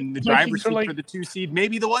in the driver's seat for the 2 seed,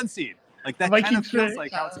 maybe the 1 seed. Like that kind of feels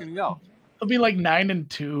like how it's going to go. They'll be like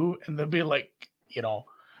 9-2, and they'll be like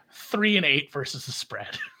 3-8 versus the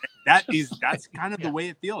spread. That's kind of the way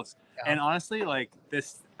it feels. Yeah. And honestly, like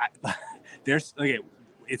this,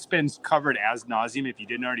 it's been covered as nauseum. If you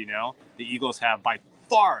didn't already know, the Eagles have by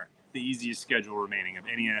far the easiest schedule remaining of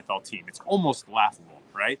any NFL team. It's almost laughable,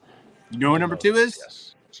 right? You know what number 2 is?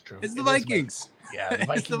 Yes, it's true. It's the Vikings. Yeah, the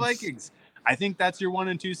Vikings. It's the Vikings. I think that's your 1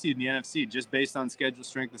 and 2 seed in the NFC, just based on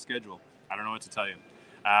strength of schedule. I don't know what to tell you.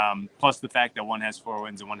 Plus the fact that one has 4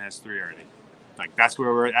 wins and one has 3 already. Like that's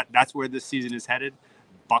where we're at. That's where this season is headed.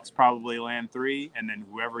 Bucks probably land 3, and then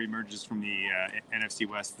whoever emerges from the NFC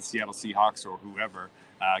West, the Seattle Seahawks or whoever,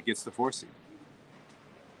 gets the 4 seed.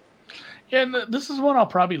 Yeah, and this is one I'll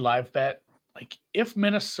probably live bet. Like if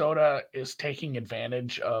Minnesota is taking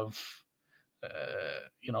advantage of,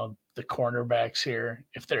 the cornerbacks here,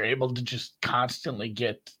 if they're able to just constantly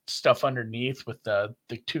get stuff underneath with the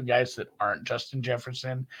 2 guys that aren't Justin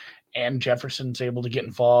Jefferson, and Jefferson's able to get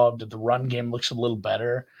involved, the run game looks a little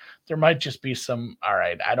better, there might just be some, all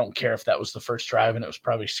right, I don't care if that was the first drive and it was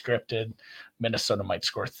probably scripted, Minnesota might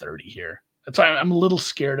score 30 here. That's why I'm a little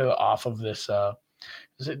scared off of this.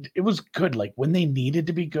 It was good. Like when they needed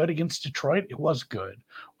to be good against Detroit, it was good.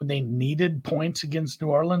 When they needed points against New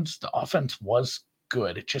Orleans, the offense was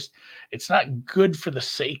good. It's not good for the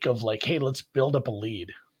sake of like, hey, let's build up a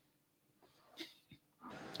lead.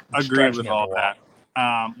 Agree with all that.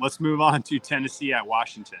 Let's move on to Tennessee at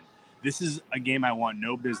Washington. This is a game I want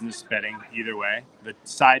no business betting either way. The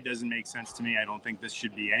side doesn't make sense to me. I don't think this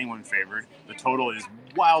should be anyone favored. The total is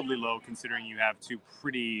wildly low considering you have 2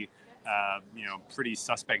 pretty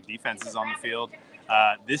suspect defenses on the field.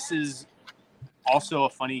 This is also a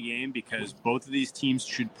funny game because both of these teams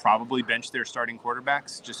should probably bench their starting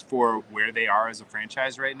quarterbacks just for where they are as a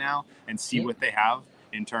franchise right now and see what they have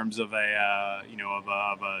in terms of a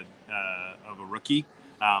rookie.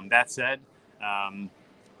 That said,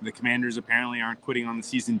 the Commanders apparently aren't quitting on the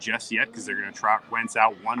season just yet because they're going to trot Wentz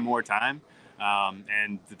out one more time.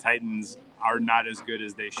 And the Titans are not as good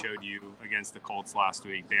as they showed you against the Colts last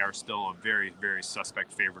week. They are still a very, very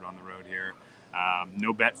suspect favorite on the road here.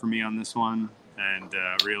 No bet for me on this one. And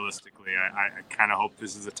realistically, I kind of hope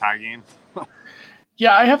this is a tie game.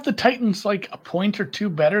 Yeah, I have the Titans like a point or 2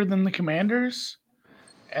 better than the Commanders.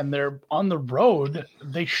 And they're on the road.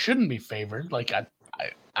 They shouldn't be favored. Like I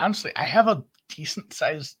honestly, I have a decent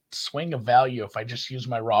sized swing of value if I just use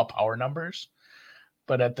my raw power numbers.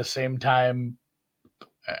 But at the same time,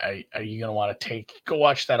 are you going to want to go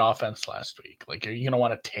watch that offense last week? Like, are you going to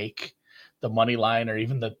want to take the money line or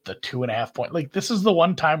even the 2.5 point? Like, this is the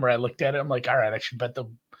one time where I looked at it. I'm like, all right, I should bet the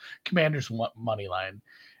Commanders money line.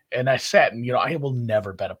 And I sat and, I will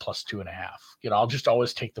never bet a plus 2.5. I'll just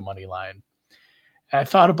always take the money line. And I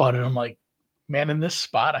thought about it. I'm like, man, in this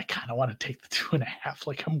spot, I kind of want to take the 2.5.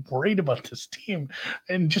 Like, I'm worried about this team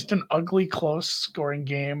and just an ugly, close scoring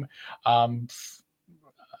game.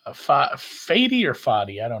 Fady or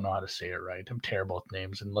Fadi, I don't know how to say it right. I'm terrible with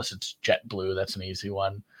names unless it's JetBlue. That's an easy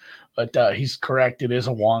one. But he's correct. It is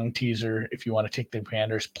a Wong teaser if you want to take the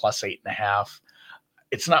Commanders plus 8.5.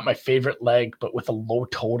 It's not my favorite leg, but with a low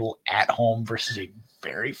total at home versus a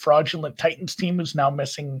very fraudulent Titans team who's now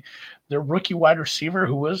missing their rookie wide receiver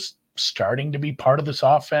who was starting to be part of this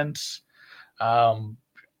offense.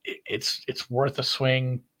 It's worth a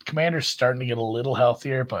swing. Commanders starting to get a little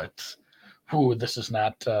healthier, but this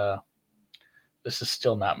is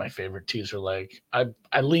still not my favorite teaser leg.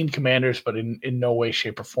 I lean Commanders, but in no way,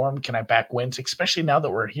 shape, or form can I back Wentz, especially now that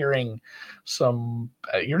we're hearing some.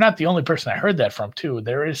 You're not the only person I heard that from, too.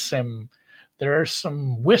 There are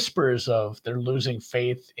some whispers of they're losing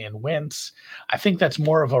faith in Wentz. I think that's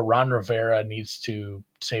more of a Ron Rivera needs to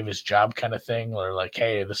save his job kind of thing, or like,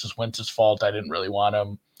 hey, this is Wentz's fault. I didn't really want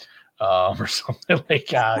him, or something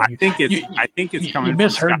like. I think it's coming. You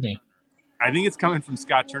misheard me. I think it's coming from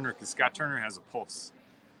Scott Turner because Scott Turner has a pulse.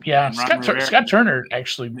 Yeah, Scott Turner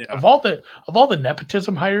actually of all the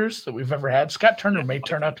nepotism hires that we've ever had, Scott Turner may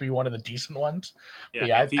turn out to be one of the decent ones.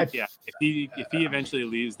 If he eventually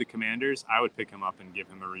leaves the Commanders, I would pick him up and give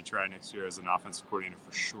him a retry next year as an offensive coordinator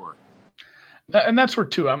for sure. And that's where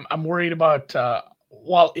too I'm worried about.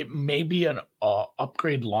 While it may be an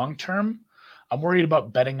upgrade long term, I'm worried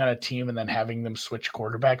about betting on a team and then having them switch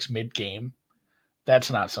quarterbacks mid-game. That's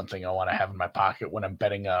not something I want to have in my pocket when I'm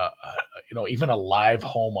betting even a live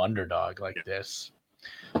home underdog like this.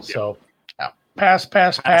 So pass.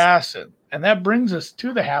 And that brings us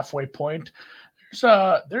to the halfway point.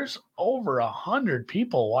 There's over 100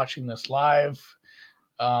 people watching this live.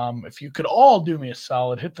 If you could all do me a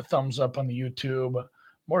solid, hit the thumbs up on the YouTube.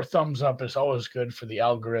 More thumbs up is always good for the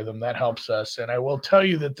algorithm. That helps us. And I will tell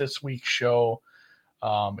you that this week's show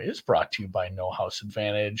is brought to you by No House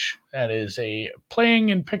Advantage. That is a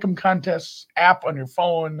playing and pick'em contests app on your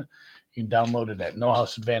phone. You can download it at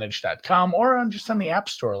nohouseadvantage.com or just on the App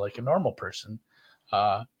Store like a normal person.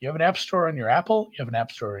 You have an App Store on your Apple. You have an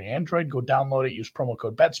App Store on your Android. Go download it. Use promo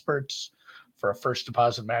code BetSperts for a first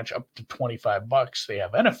deposit match up to $25. They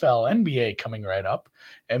have NFL, NBA coming right up.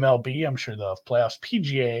 MLB, I'm sure they'll have playoffs.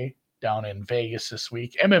 PGA down in Vegas this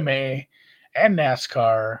week. MMA and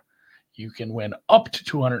NASCAR. You can win up to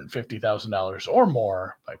 $250,000 or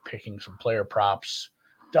more by picking some player props.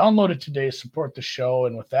 Download it today, support the show,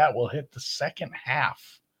 and with that, we'll hit the second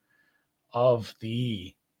half of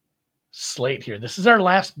the slate here. This is our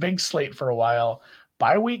last big slate for a while.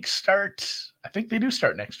 Bye week start. I think they do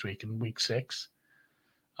start next week in week 6.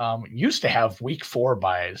 Used to have week 4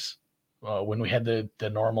 buys when we had the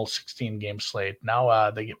normal 16-game slate.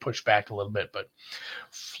 Now they get pushed back a little bit, but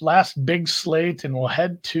last big slate, and we'll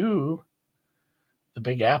head to the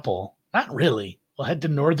Big Apple. Not really. We'll head to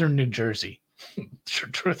northern New Jersey,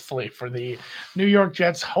 truthfully, for the New York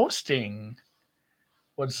Jets hosting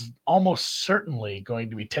what's almost certainly going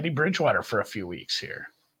to be Teddy Bridgewater for a few weeks here.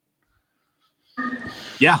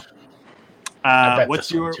 Yeah. What's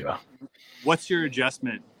your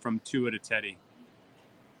adjustment from Tua to Teddy?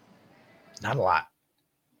 Not a lot.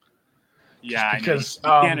 Yeah, because you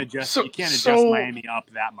can't adjust. You can't adjust Miami up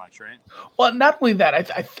that much, right? Well, not only that,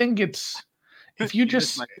 I think it's if you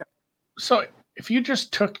just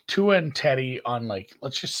took Tua and Teddy on, like,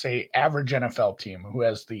 let's just say average NFL team who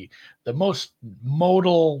has the most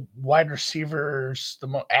modal wide receivers, the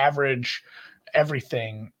most average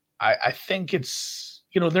everything. I think it's,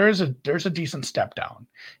 there's a decent step down,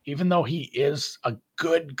 even though he is a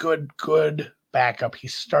good backup. He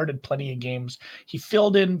started plenty of games. He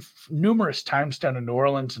filled in numerous times down in New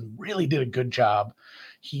Orleans and really did a good job.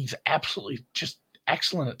 He's absolutely just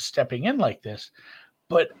excellent at stepping in like this.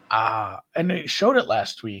 But and it showed it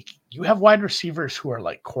last week. You have wide receivers who are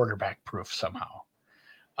like quarterback proof somehow.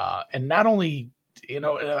 And not only,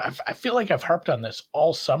 I feel like I've harped on this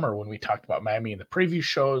all summer when we talked about Miami in the preview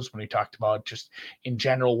shows, when we talked about just in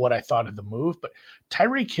general what I thought of the move. But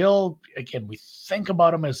Tyreek Hill, again, we think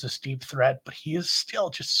about him as this deep threat, but he is still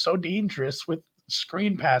just so dangerous with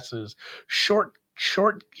screen passes, short,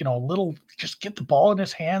 little, just get the ball in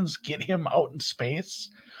his hands, get him out in space.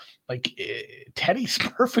 Like, Teddy's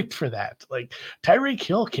perfect for that. Like, Tyreek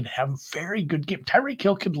Hill can have very good game. Tyreek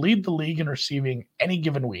Hill could lead the league in receiving any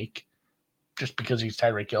given week just because he's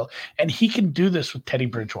Tyreek Hill. And he can do this with Teddy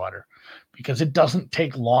Bridgewater because it doesn't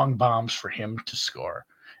take long bombs for him to score.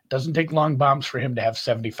 It doesn't take long bombs for him to have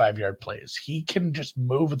 75-yard plays. He can just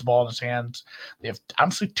move with the ball in his hands. They have,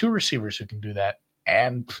 honestly, 2 receivers who can do that.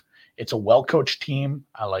 And it's a well-coached team.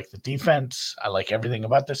 I like the defense. I like everything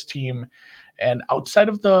about this team. And outside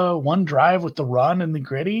of the one drive with the run and the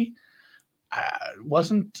gritty, it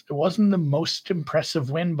wasn't the most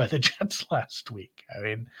impressive win by the Jets last week. I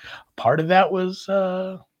mean, part of that was,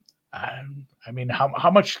 how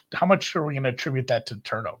much are we going to attribute that to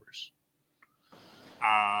turnovers?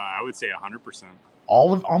 I would say 100%.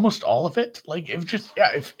 Almost all of it. Like,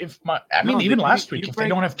 even last week, if they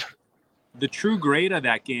don't have the true grade of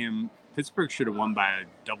that game, Pittsburgh should have won by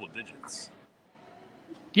double digits.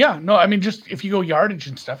 Yeah, no, I mean, just if you go yardage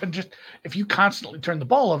and stuff, and just if you constantly turn the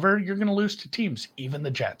ball over, you're going to lose to teams, even the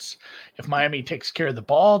Jets. If Miami takes care of the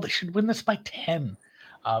ball, they should win this by 10.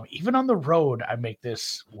 Even on the road, I make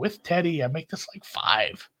this with Teddy. I make this like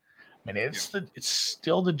 5. I mean, it's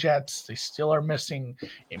still the Jets. They still are missing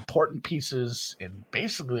important pieces in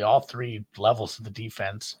basically all 3 levels of the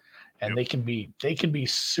defense, and they can be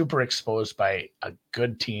super exposed by a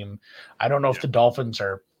good team. I don't know if the Dolphins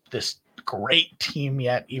are this great team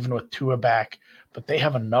yet, even with Tua back, but they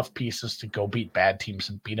have enough pieces to go beat bad teams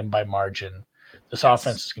and beat them by margin. This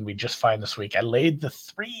offense is going to be just fine this week. I laid the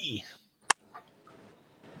 3.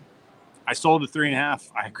 I sold the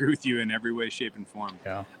 3.5. I agree with you in every way, shape, and form.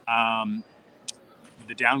 Yeah.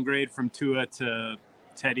 The downgrade from Tua to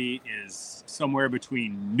Teddy is somewhere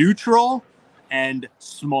between neutral and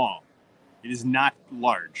small. It is not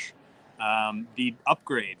large. The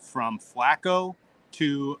upgrade from Flacco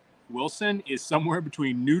to Wilson is somewhere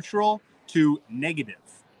between neutral to negative.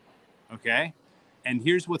 Okay. And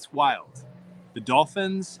here's what's wild. The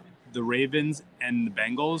Dolphins, the Ravens, and the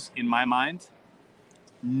Bengals, in my mind,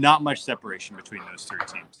 not much separation between those three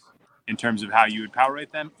teams in terms of how you would power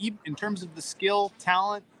rate them. Even in terms of the skill,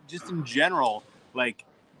 talent, just in general, like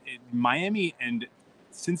Miami and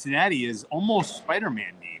Cincinnati is almost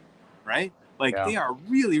Spider-Man meme, right? Like They are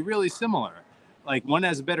really, really similar. Like one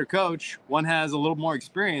has a better coach, one has a little more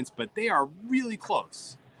experience, but they are really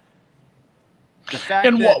close. The fact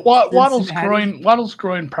and that Waddle's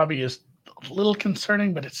groin probably is a little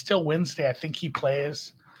concerning, but it's still Wednesday. I think he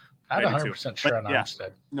plays. Not 100% sure on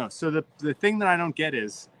Armstead. No, so the thing that I don't get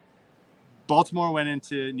is Baltimore went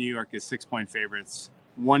into New York as 6-point favorites,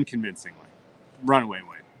 won convincingly, runaway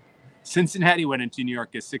win. Cincinnati went into New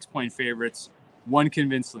York as 6-point favorites, won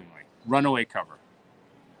convincingly, runaway cover.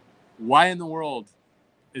 Why in the world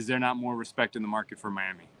is there not more respect in the market for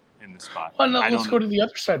Miami in this spot? Well, no, let's go to the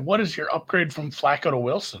other side. What is your upgrade from Flacco to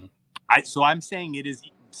Wilson? So I'm saying it is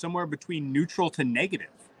somewhere between neutral to negative.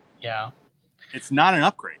 Yeah. It's not an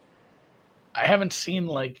upgrade. I haven't seen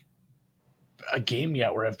like a game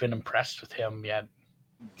yet where I've been impressed with him yet.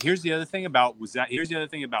 Here's the other thing about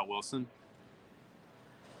Wilson.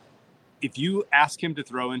 If you ask him to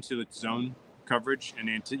throw into the zone coverage and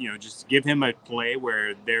into, just give him a play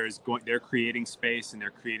where they're creating space and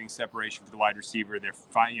they're creating separation for the wide receiver.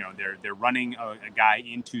 They're running a guy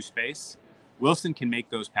into space. Wilson can make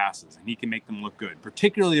those passes and he can make them look good,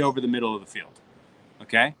 particularly over the middle of the field.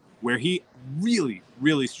 Okay. Where he really,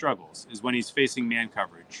 really struggles is when he's facing man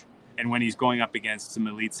coverage and when he's going up against some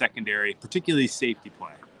elite secondary, particularly safety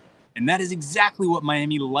play. And that is exactly what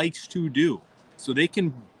Miami likes to do. So they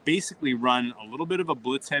can basically run a little bit of a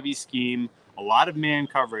blitz-heavy scheme, a lot of man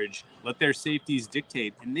coverage, let their safeties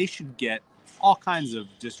dictate, and they should get all kinds of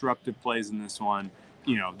disruptive plays in this one.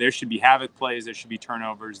 There should be havoc plays, there should be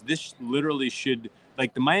turnovers. This literally should,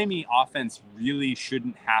 like, the Miami offense really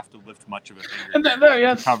shouldn't have to lift much of a finger. And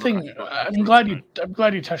that's the thing. I'm glad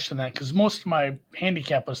you touched on that, because most of my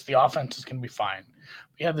handicap was the offense is going to be fine.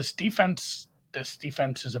 Yeah, this defense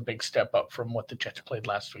is a big step up from what the Jets played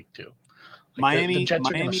last week too. Like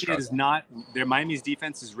Miami's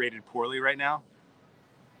defense is rated poorly right now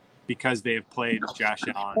because they have played Josh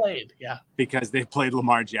Allen. Because they played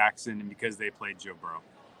Lamar Jackson and because they played Joe Burrow.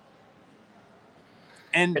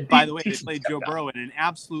 And by the way, they played Joe Burrow in an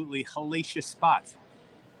absolutely hellacious spot.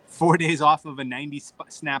 4 days off of a 90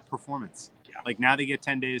 snap performance. Yeah. Like now they get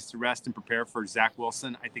 10 days to rest and prepare for Zach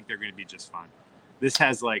Wilson. I think they're going to be just fine. This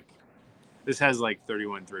has like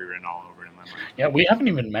 31-3 written all over it in my mind. Yeah, we haven't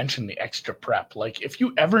even mentioned the extra prep. Like, if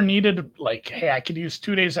you ever needed, like, hey, I could use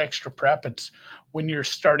 2 days extra prep, it's when you're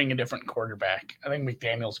starting a different quarterback. I think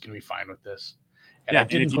McDaniel's going to be fine with this. And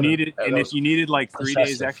if you needed like 3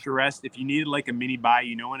 days extra rest, if you needed like a mini bye,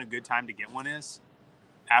 when a good time to get one is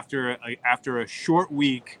after a short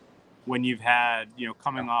week when you've had,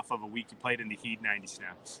 coming off of a week you played in the heat 90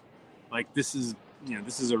 snaps. Like, this is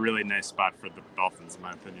a really nice spot for the Dolphins, in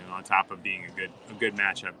my opinion, on top of being a good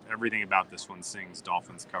matchup. Everything about this one sings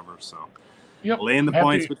Dolphins cover. So laying the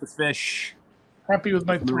points with the fish. Happy with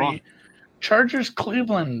my 3. Chargers,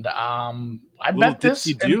 Cleveland. I bet this.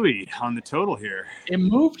 Dewey on the total here. It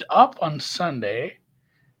moved up on Sunday.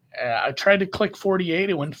 I tried to click 48.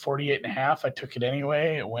 It went 48.5. I took it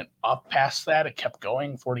anyway. It went up past that. It kept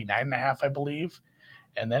going, 49.5, I believe.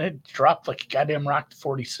 And then it dropped like a goddamn rock to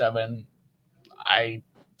 47. I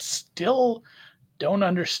still don't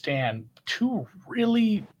understand 2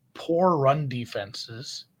 really poor run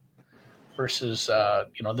defenses versus,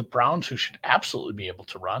 the Browns, who should absolutely be able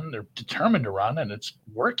to run. They're determined to run, and it's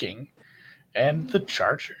working. And the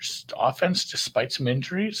Chargers offense, despite some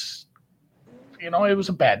injuries, it was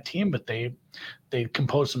a bad team, but they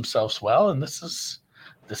composed themselves well. And this is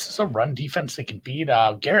a run defense they can beat.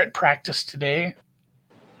 Garrett practiced today.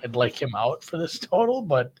 I'd like him out for this total,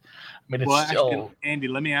 but I mean, it's still. Actually, Andy,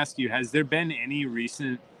 let me ask you: has there been any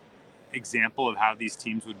recent example of how these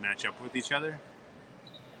teams would match up with each other?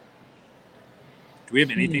 Do we have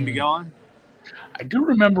anything to go on? I do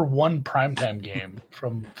remember one primetime game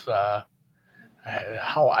from I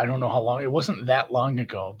don't know how long. It wasn't that long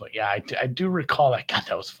ago, but yeah, I do recall that. God,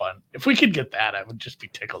 that was fun. If we could get that, I would just be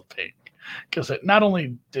tickled pink. Because it not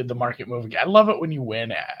only did the market move again, I love it when you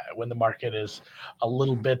win, when the market is a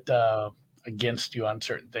little bit against you on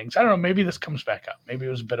certain things. I don't know. Maybe this comes back up. Maybe it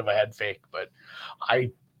was a bit of a head fake, but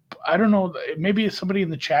I don't know. Maybe somebody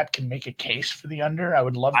in the chat can make a case for the under. I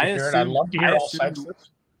would love to hear it. I'd love to hear all sides of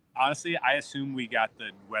this. Honestly, I assume we got the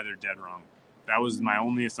weather dead wrong. That was my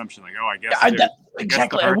only assumption. Like, I guess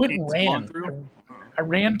exactly. I wouldn't ran. I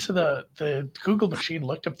ran to the Google machine,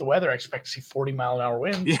 looked up the weather. I expect to see 40-mile-an-hour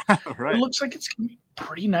winds. Yeah, right. It looks like it's going to be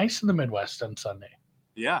pretty nice in the Midwest on Sunday.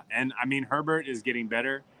 Yeah, and I mean Herbert is getting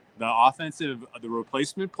better. The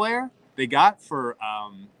replacement player they got for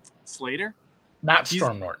Slater, Not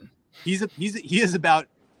Storm Norton. He is about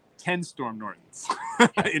 10 Storm Nortons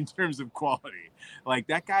in terms of quality. Like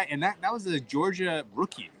that guy, and that was a Georgia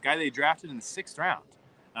rookie, the guy they drafted in the 6th round.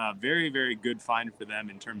 Very, very good find for them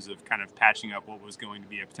in terms of kind of patching up what was going to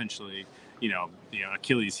be a potentially,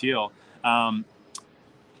 Achilles heel.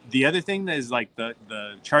 The other thing that is like the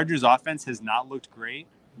Chargers offense has not looked great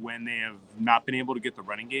when they have not been able to get the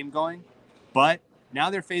running game going, but now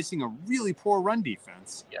they're facing a really poor run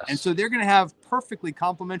defense. Yes. And so they're going to have perfectly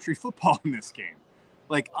complementary football in this game.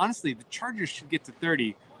 Like, honestly, the Chargers should get to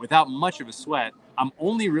 30 without much of a sweat. I'm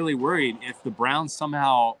only really worried if the Browns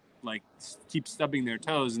somehow like keep stubbing their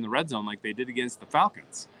toes in the red zone like they did against the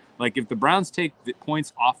Falcons. Like if the Browns take the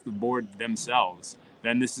points off the board themselves,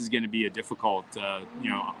 then this is going to be a difficult,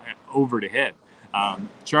 over to hit.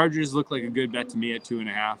 Chargers look like a good bet to me at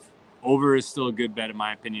 2.5. Over is still a good bet in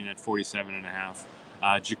my opinion at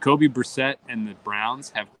 47.5. Jacoby Brissett and the Browns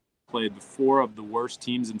have played 4 of the worst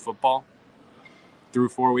teams in football through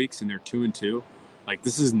 4 weeks, and they're 2-2. Like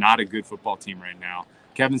this is not a good football team right now.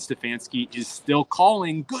 Kevin Stefanski is still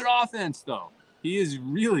calling good offense, though. He is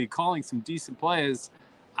really calling some decent plays.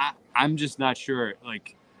 I'm just not sure.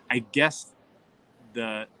 Like, I guess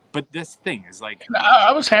but this thing is like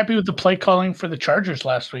I was happy with the play calling for the Chargers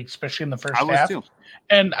last week, especially in the first half. I was too.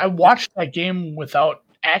 And I watched that game without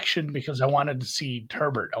action because I wanted to see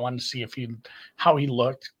Herbert. I wanted to see how he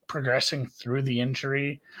looked progressing through the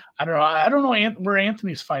injury. I don't know where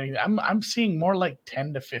Anthony's finding. I'm seeing more like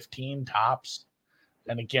 10 to 15 tops.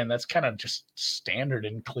 And again, that's kind of just standard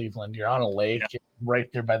in Cleveland. You're on a lake,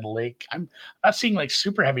 right there by the lake. I'm not seeing like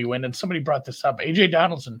super heavy wind. And somebody brought this up. A.J.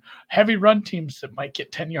 Donaldson, heavy run teams that might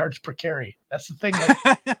get 10 yards per carry. That's the thing.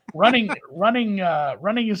 Like, running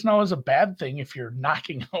isn't always a bad thing if you're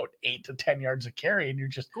knocking out 8 to 10 yards a carry and you're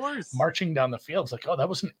just marching down the field. It's like, oh, that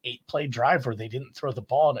was an 8-play drive where they didn't throw the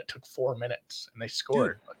ball and it took 4 minutes and they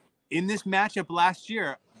scored. Dude, in this matchup last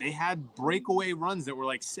year, they had breakaway runs that were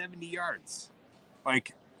like 70 yards.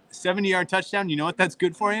 Like 70-yard touchdown, you know what that's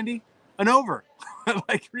good for, Andy? An over.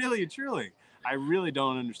 Like really, truly. I really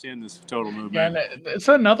don't understand this total movement. Yeah, and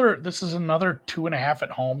this is another 2.5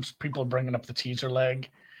 at home. People are bringing up the teaser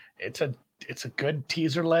leg. It's a good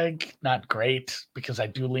teaser leg, not great because I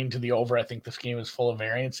do lean to the over. I think this game is full of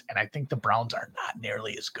variance, and I think the Browns are not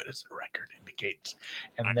nearly as good as the record indicates,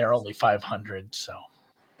 and they're only 500. So,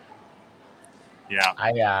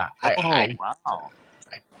 yeah,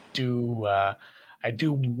 I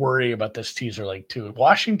do worry about this teaser leg too.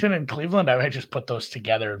 Washington and Cleveland, I might just put those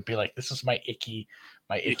together and be like, this is my icky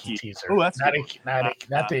teaser. Oh, that's not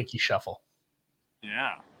the icky shuffle.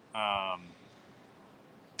 Yeah.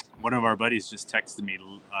 One of our buddies just texted me,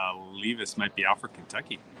 Levis might be out for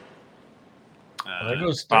Kentucky. There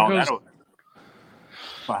goes. File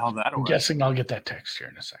that I'm away. guessing I'll get that text here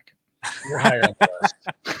in a second. You're higher on the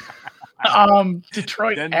list.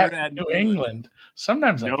 Detroit at New England.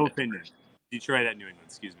 Sometimes no opinion. Detroit at New England,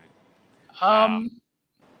 excuse me.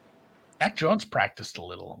 Mac Jones practiced a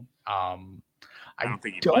little. I don't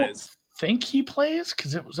think he plays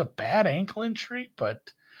because it was a bad ankle injury,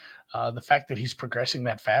 but the fact that he's progressing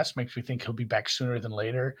that fast makes me think he'll be back sooner than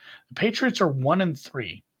later. The Patriots are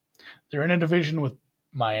 1-3. They're in a division with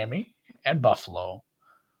Miami and Buffalo.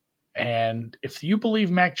 And if you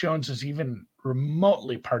believe Mac Jones is even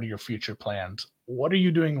remotely part of your future plans, what are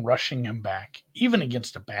you doing rushing him back, even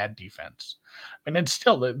against a bad defense? I mean, it's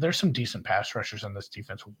still, there's some decent pass rushers on this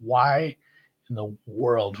defense. Why in the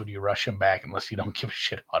world would you rush him back unless you don't give a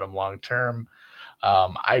shit about him long term?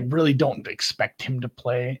 I really don't expect him to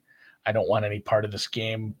play. I don't want any part of this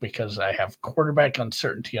game because I have quarterback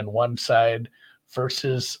uncertainty on one side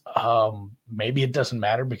versus maybe it doesn't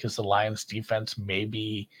matter because the Lions defense may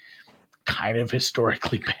be kind of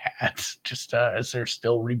historically bad, just as they're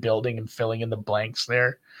still rebuilding and filling in the blanks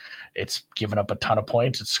there. It's given up a ton of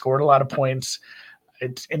points. It's scored a lot of points.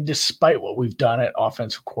 And despite what we've done at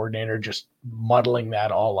offensive coordinator, just muddling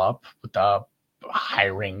that all up with the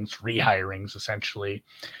rehirings, essentially,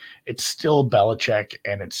 it's still Belichick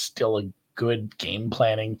and it's still a good game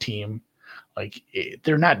planning team. Like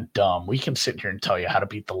they're not dumb. We can sit here and tell you how to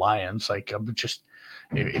beat the Lions. Like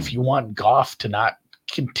if you want Goff to not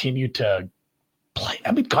continue to play.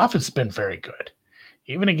 I mean, Goff has been very good.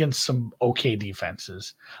 even against some okay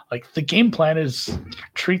defenses. Like the game plan is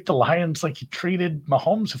treat the Lions like you treated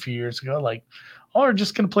Mahomes a few years ago. Like, oh, we're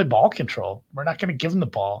just going to play ball control. We're not going to give them the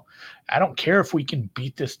ball. I don't care if we can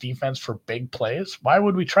beat this defense for big plays. Why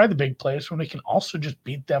would we try the big plays when we can also just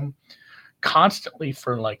beat them constantly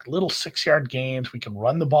for like little 6-yard gains? We can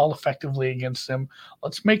run the ball effectively against them.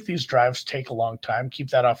 Let's make these drives take a long time, keep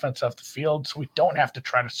that offense off the field so we don't have to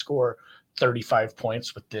try to score 35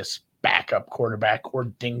 points with this backup quarterback or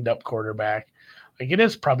dinged up quarterback. Like, it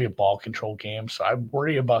is probably a ball control game. So I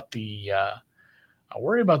worry about the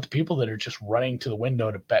people that are just running to the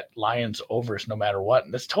window to bet Lions overs no matter what.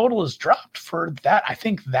 And this total is dropped for that. I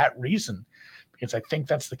think that reason, because I think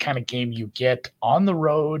that's the kind of game you get on the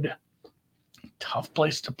road. Tough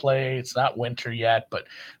place to play. It's not winter yet, but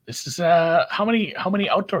this is how many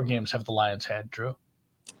outdoor games have the Lions had, Drew?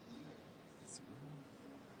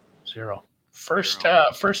 0. First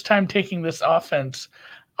time taking this offense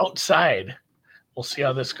outside. We'll see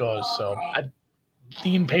how this goes. So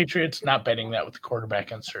Dean Patriots, not betting that with the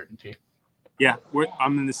quarterback uncertainty. Yeah,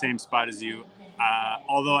 I'm in the same spot as you.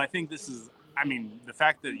 Although I think this is, the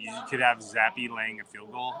fact that you could have Zappe laying a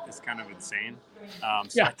field goal is kind of insane. I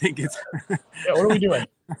think it's. Yeah, what are we doing?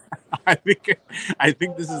 I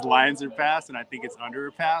think this is Lions or pass, and I think it's under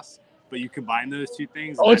or pass. But you combine those two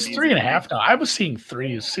things. Oh, it's 3.5 now. I was seeing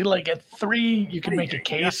 3s. See, like at 3, you can make a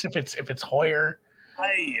case if it's Hoyer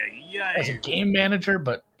as a game manager.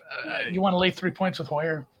 But you want to lay 3 points with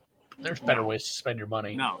Hoyer? There's better ways to spend your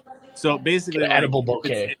money. No. So basically, edible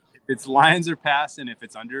bouquet. It's Lions or pass, and if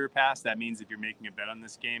it's under or pass, that means if you're making a bet on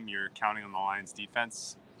this game, you're counting on the Lions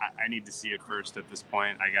defense. I need to see it first at this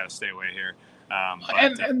point. I got to stay away here.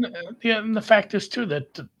 And the fact is too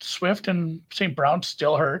that Swift and St. Brown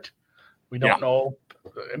still hurt. We don't know.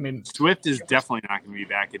 Swift is definitely not going to be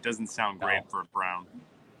back. It doesn't sound great for Brown.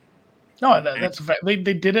 No, that's a fact. They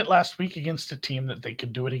did it last week against a team that they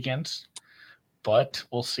could do it against. But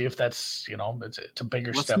we'll see if that's, it's a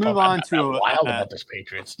bigger step up. Let's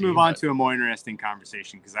move on to a more interesting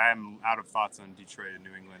conversation because I am out of thoughts on Detroit and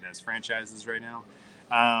New England as franchises right now.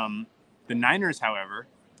 The Niners, however,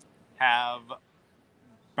 have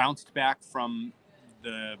bounced back from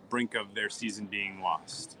the brink of their season being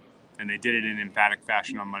lost. And they did it in emphatic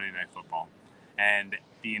fashion on Monday Night Football. And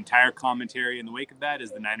the entire commentary in the wake of that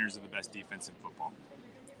is the Niners are the best defense in football.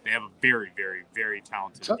 They have a very, very, very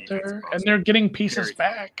talented defense. And they're getting pieces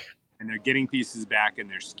back. And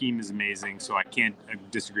their scheme is amazing, so I can't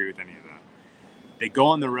disagree with any of that. They go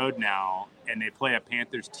on the road now, and they play a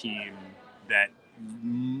Panthers team that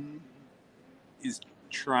is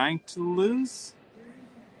trying to lose,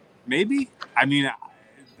 maybe? I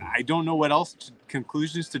don't know what else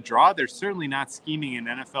conclusions to draw. They're certainly not scheming an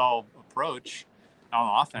NFL approach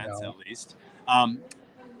on offense, at least.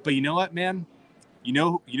 But you know what, man? You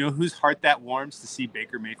know whose heart that warms to see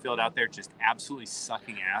Baker Mayfield out there just absolutely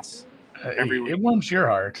sucking ass every week. It warms your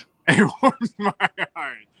heart. It warms my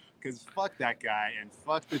heart because fuck that guy and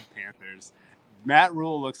fuck the Panthers. Matt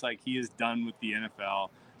Rule looks like he is done with the NFL.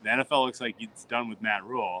 The NFL looks like it's done with Matt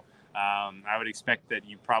Rule. I would expect that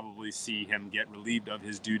you probably see him get relieved of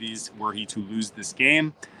his duties were he to lose this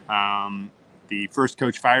game. The first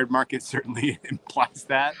coach fired market certainly implies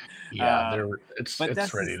that. Yeah, it's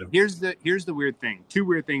ready to. Here's the weird thing. 2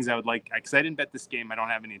 weird things I would like, because I didn't bet this game. I don't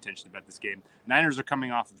have any intention to bet this game. Niners are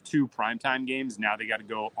coming off of 2 primetime games. Now they got to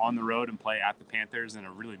go on the road and play at the Panthers in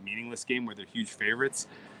a really meaningless game where they're huge favorites.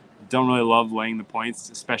 Don't really love laying the points,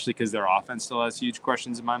 especially because their offense still has huge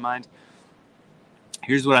questions in my mind.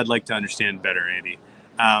 Here's what I'd like to understand better, Andy.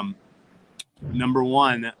 Number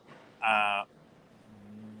one,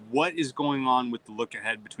 what is going on with the look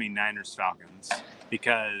ahead between Niners Falcons?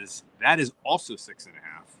 Because that is also 6.5.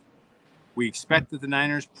 We expect that the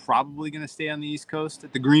Niners probably going to stay on the East Coast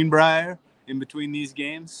at the Greenbrier in between these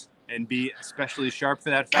games and be especially sharp for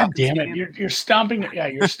that Falcons God damn it! game. You're stomping. Yeah,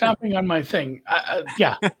 you're stomping on my thing.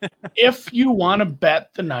 Yeah, if you want to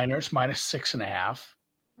bet the Niners minus 6.5,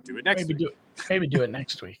 do it next week. Maybe do it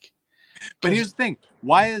next week. But here's the thing: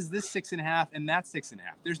 why is this 6.5 and that 6.5?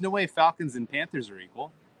 There's no way Falcons and Panthers are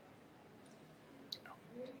equal.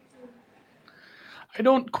 I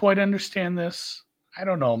don't quite understand this. I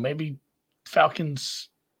don't know. Maybe Falcons.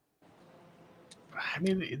 I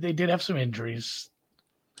mean, they did have some injuries.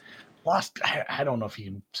 Lost. I don't know if you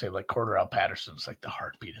can say like Cordarrelle Patterson's like the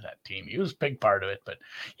heartbeat of that team. He was a big part of it, but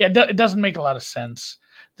yeah, it doesn't make a lot of sense.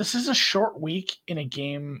 This is a short week in a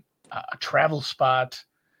game, a travel spot.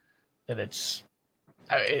 That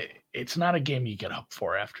it's not a game you get up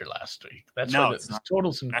for after last week. That's why the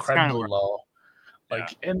total's incredibly low.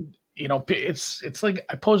 Like, yeah. And you know, it's like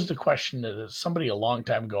I posed a question to somebody a long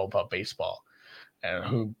time ago about baseball.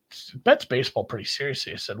 who bets baseball pretty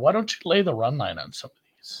seriously, said, "Why don't you lay the run line on some of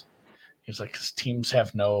these?" He's like, "Because teams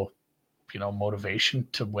have no, motivation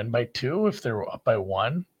to win by 2 if they're up by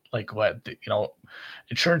 1. Like what,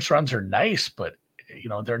 insurance runs are nice, but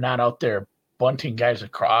they're not out there bunting guys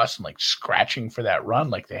across and like scratching for that run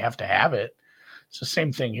like they have to have it." It's the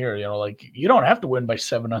same thing here, like you don't have to win by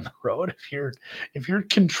 7 on the road if you're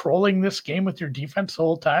controlling this game with your defense the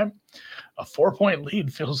whole time. A 4-point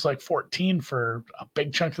lead feels like 14 for a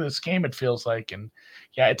big chunk of this game, it feels like. And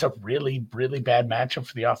yeah, it's a really, really bad matchup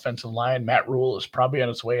for the offensive line. Matt Rule is probably on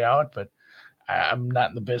his way out, but I'm not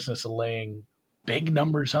in the business of laying big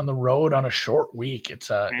numbers on the road on a short week. It's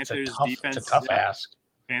a tough ask.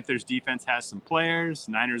 Panthers defense has some players.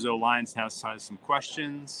 Niners O-line has some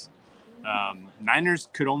questions. Niners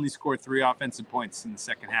could only score 3 offensive points in the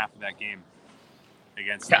second half of that game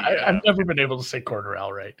against. I've never been able to say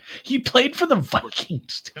Cordarrelle right. He played for the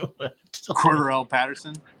Vikings too. Cordarrelle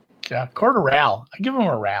Patterson. Yeah, Cordarrelle. I give him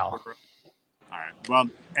a Ral. All right. Well,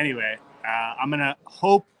 anyway, I'm gonna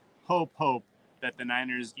hope that the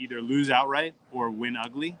Niners either lose outright or win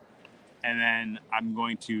ugly, and then I'm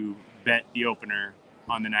going to bet the opener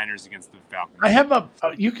on the Niners against the Falcons. I have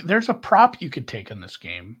there's a prop you could take in this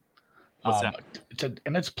game. What's that?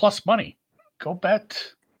 It's plus money. Go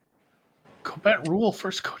bet Rule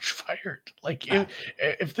first coach fired. Like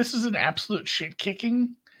if this is an absolute shit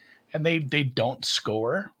kicking and they don't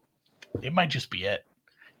score, it might just be it.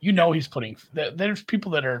 He's putting. There's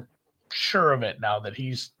people that are sure of it now that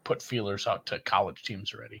he's put feelers out to college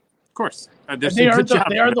teams already. Of course, they are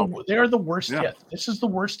the worst. Yeah. Yet. This is the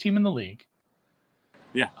worst team in the league.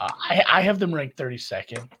 Yeah, I have them ranked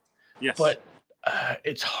 32nd. Yes, but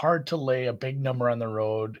it's hard to lay a big number on the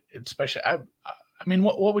road, especially. I mean,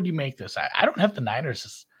 what would you make this? I don't have the Niners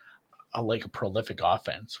as a prolific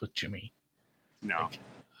offense with Jimmy. No,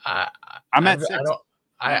 I'm at 6.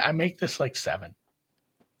 I make this like 7.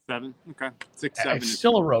 7, okay, 6, 7. It's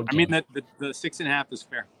still a road game. I mean, the 6.5 is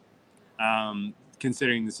fair,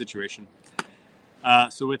 considering the situation.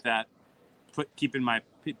 So with that, keeping my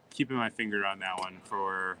finger on that one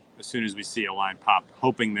for as soon as we see a line pop,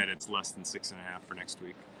 hoping that it's less than 6.5 for next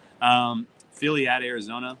week. Philly at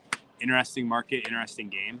Arizona, interesting market, interesting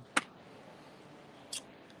game.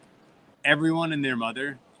 Everyone and their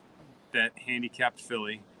mother that handicapped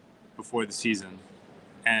Philly before the season,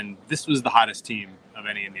 and this was the hottest team of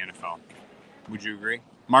any in the NFL. Would you agree?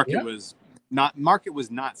 Market was not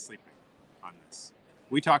sleeping on this.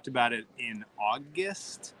 We talked about it in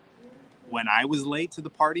August when I was late to the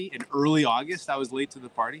party. In early August, I was late to the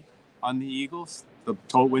party on the Eagles. The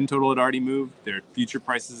win total had already moved. Their future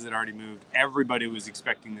prices had already moved. Everybody was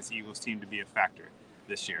expecting this Eagles team to be a factor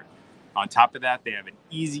this year. On top of that, they have an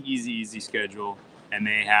easy schedule, and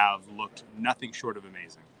they have looked nothing short of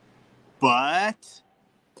amazing. But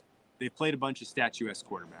they played a bunch of statuesque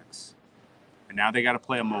quarterbacks, and now they got to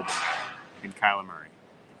play a mobile in Kyler Murray.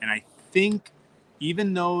 And I think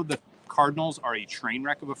even though the Cardinals are a train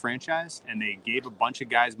wreck of a franchise and they gave a bunch of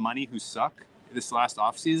guys money who suck this last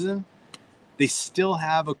offseason, they still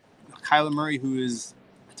have a Kyler Murray who is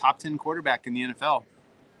a top 10 quarterback in the NFL,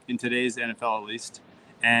 in today's NFL at least.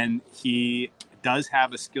 And he does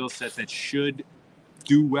have a skill set that should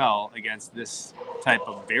do well against this type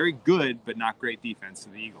of very good but not great defense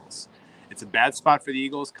of the Eagles. It's a bad spot for the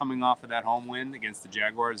Eagles coming off of that home win against the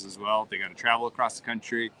Jaguars as well. They got to travel across the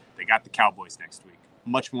country. They got the Cowboys next week.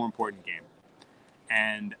 Much more important game.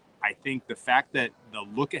 And I think the fact that the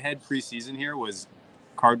look-ahead preseason here was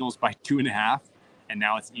Cardinals by 2.5, and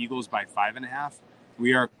now it's Eagles by 5.5,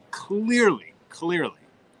 we are clearly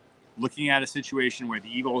looking at a situation where the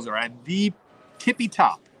Eagles are at the tippy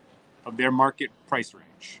top of their market price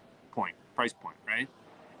point, right?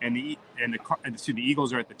 And the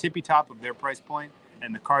Eagles are at the tippy top of their price point,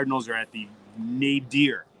 and the Cardinals are at the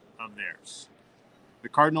nadir of theirs. The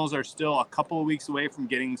Cardinals are still a couple of weeks away from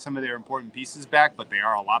getting some of their important pieces back, but they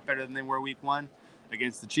are a lot better than they were week 1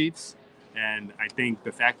 against the Chiefs. And I think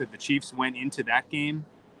the fact that the Chiefs went into that game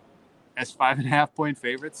as 5.5-point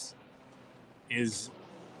favorites is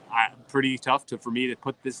pretty tough for me to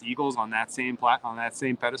put this Eagles on that same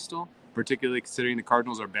pedestal, particularly considering the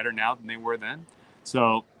Cardinals are better now than they were then.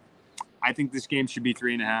 So I think this game should be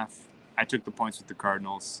 3.5. I took the points with the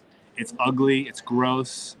Cardinals. It's ugly. It's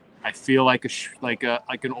gross. I feel like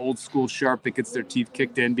an old school sharp that gets their teeth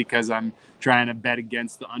kicked in because I'm trying to bet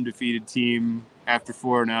against the undefeated team after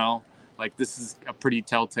 4-0. Like, this is a pretty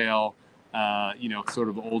telltale, sort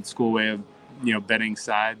of old school way of, betting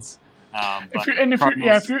sides.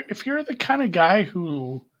 If you're the kind of guy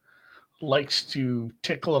who likes to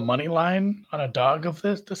tickle a money line on a dog of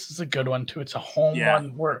this, this is a good one too. It's a home Yeah.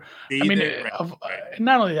 one where Right.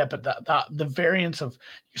 not only that, but the variance of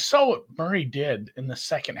you saw what Murray did in the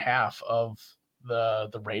second half of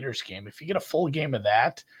the Raiders game. If you get a full game of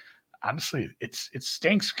that, honestly, it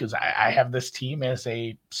stinks because I have this team as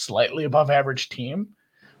a slightly above average team,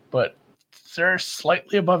 but there are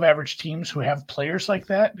slightly above average teams who have players like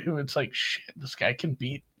that who it's like, shit, this guy can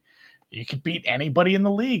beat. You could beat anybody in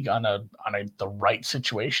the league on the right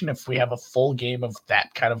situation if we have a full game of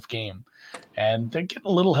that kind of game. And they're getting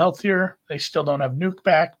a little healthier. They still don't have Nuke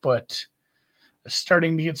back, but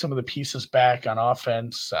starting to get some of the pieces back on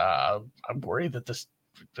offense. I'm worried that this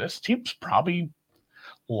team's probably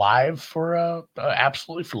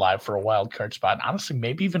absolutely live for a wild card spot. And honestly,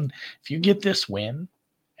 maybe even if you get this win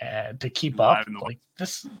to keep up, like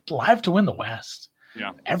this live to win the West.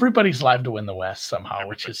 Yeah, everybody's live to win the West somehow,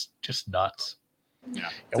 which is just nuts. Yeah,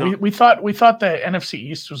 so, we thought the NFC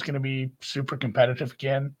East was going to be super competitive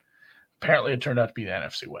again. Apparently, it turned out to be the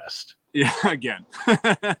NFC West. Yeah, again.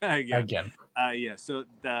 Yeah. So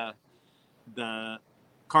the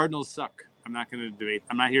Cardinals suck. I'm not going to debate.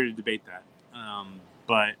 I'm not here to debate that.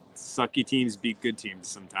 But sucky teams beat good teams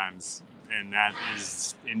sometimes, and that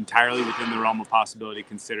is entirely within the realm of possibility,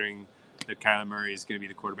 considering that Kyler Murray is going to be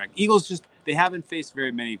the quarterback. Eagles they haven't faced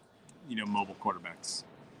very many, mobile quarterbacks,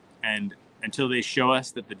 and until they show us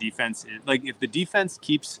that the defense is like, if the defense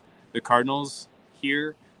keeps the Cardinals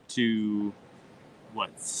here to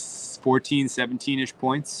 14, 17-ish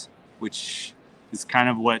points, which is kind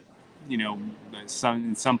of what, in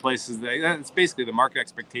some places that's basically the market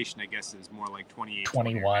expectation, I guess, is more like 28,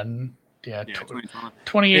 21. 20.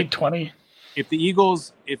 28, 20. If the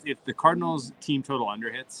Eagles, if the Cardinals team total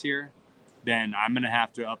under hits here, then I'm going to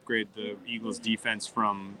have to upgrade the Eagles defense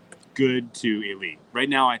from good to elite. Right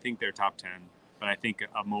now, I think they're top 10, but I think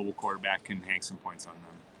a mobile quarterback can hang some points on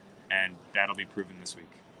them, and that'll be proven this week.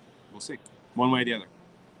 We'll see, one way or the other.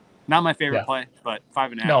 Not my favorite play, but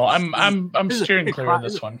 5.5. No, I'm steering clear on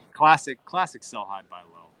this one. Classic sell high, buy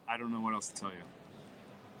low. I don't know what else to tell you.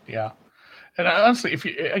 Yeah. And honestly,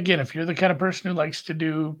 if you're the kind of person who likes to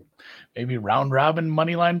do maybe round robin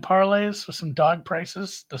money line parlays with some dog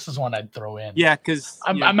prices, this is one I'd throw in. Yeah, because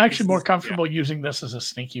I'm actually more comfortable using this as a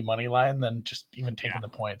sneaky money line than just even taking the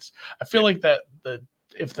points. I feel like that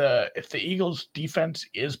if the Eagles defense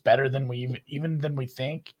is better than we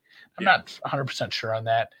think, I'm not 100% sure on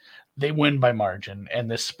that. They win by margin,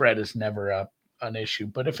 and this spread is never an issue.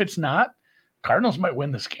 But if it's not, Cardinals might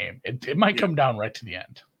win this game. It might come down right to the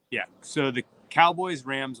end. Yeah, so the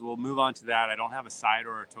Cowboys-Rams, we'll move on to that. I don't have a side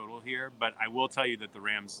or a total here, but I will tell you that the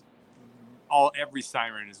Rams, every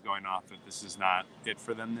siren is going off that this is not it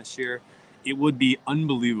for them this year. It would be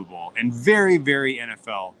unbelievable and very, very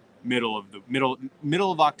NFL, middle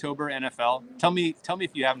of October NFL. Tell me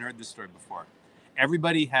if you haven't heard this story before.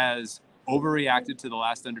 Everybody has overreacted to the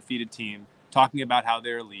last undefeated team, talking about how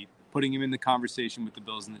they're elite, putting him in the conversation with the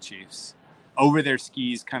Bills and the Chiefs, over their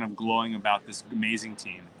skis, kind of glowing about this amazing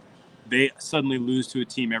team. They suddenly lose to a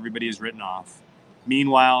team everybody has written off.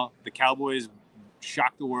 Meanwhile, the Cowboys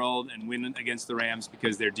shock the world and win against the Rams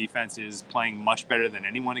because their defense is playing much better than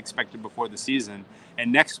anyone expected before the season.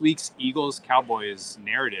 And next week's Eagles-Cowboys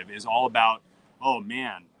narrative is all about, oh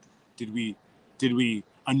man, did we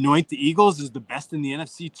anoint the Eagles as the best in the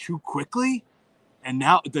NFC too quickly? And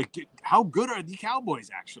now, how good are the Cowboys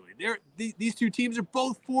actually? These two teams are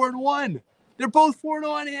both 4-1. They're both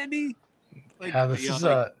 4-1, Andy.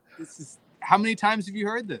 This is how many times have you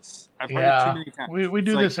heard this? I've heard it too many times. We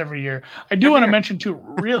do this every year. I do want to mention too,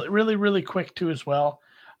 really quick too as well.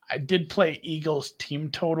 I did play Eagles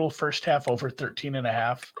team total first half over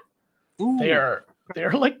 13.5.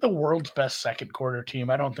 They're like the world's best second quarter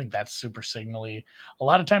team. I don't think that's super signally. A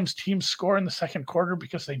lot of times teams score in the second quarter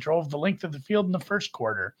because they drove the length of the field in the first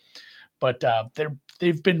quarter. But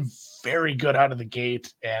they've been very good out of the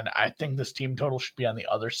gate, and I think this team total should be on the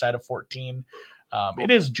other side of 14.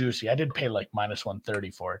 It is juicy. I did pay like minus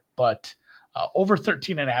 130 for it, but over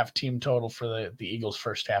 13.5 team total for the Eagles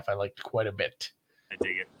first half, I liked quite a bit. I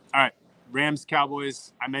dig it. All right, Rams,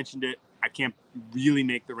 Cowboys. I mentioned it. I can't really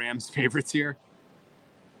make the Rams favorites here.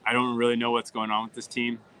 I don't really know what's going on with this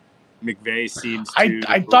team. McVay seems to...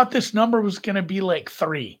 I thought this number was going to be like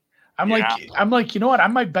 3. I'm like, you know what? I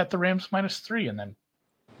might bet the Rams -3, and then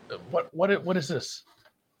what is this?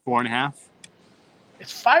 4.5.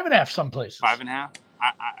 It's 5.5 some places. 5.5.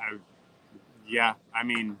 I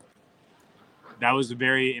mean, that was a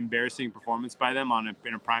very embarrassing performance by them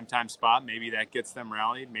in a primetime spot. Maybe that gets them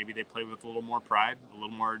rallied. Maybe they play with a little more pride, a little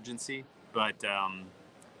more urgency. But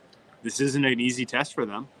this isn't an easy test for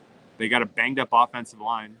them. They got a banged up offensive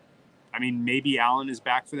line. I mean, maybe Allen is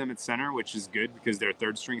back for them at center, which is good because their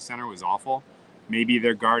third string center was awful. Maybe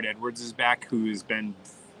their guard Edwards is back, who has been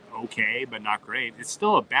okay, but not great. It's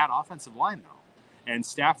still a bad offensive line, though. And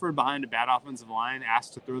Stafford behind a bad offensive line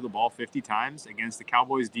asked to throw the ball 50 times against the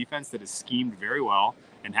Cowboys defense that is schemed very well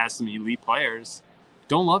and has some elite players.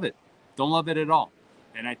 Don't love it. Don't love it at all.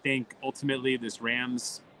 And I think ultimately this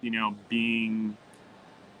Rams, being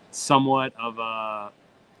somewhat of a,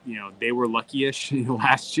 they were lucky-ish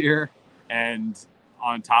last year. And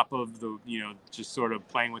on top of the, just sort of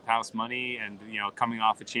playing with house money and, coming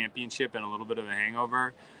off a championship and a little bit of a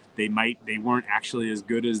hangover, they weren't actually as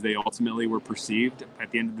good as they ultimately were perceived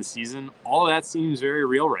at the end of the season. All of that seems very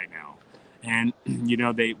real right now. And,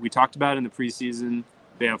 we talked about in the preseason,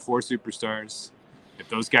 they have 4 superstars. If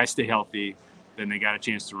those guys stay healthy, then they got a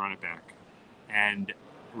chance to run it back. And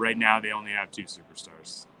right now they only have 2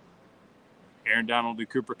 superstars. Aaron Donald and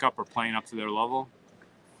Cooper Kupp are playing up to their level.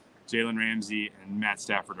 Jalen Ramsey and Matt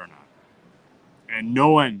Stafford are not. And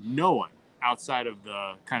no one outside of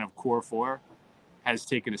the kind of core 4 has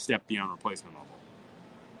taken a step beyond replacement level.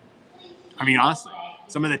 I mean, honestly,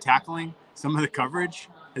 some of the tackling, some of the coverage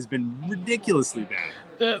has been ridiculously bad.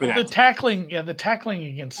 The tackling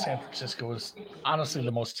against San Francisco was honestly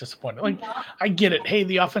the most disappointing. Like, I get it. Hey,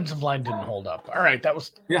 the offensive line didn't hold up. All right, that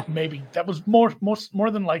was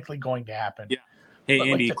more than likely going to happen. Yeah. Hey, but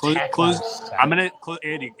Andy, close. I'm gonna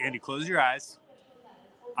Andy, close your eyes.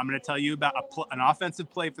 I'm gonna tell you about an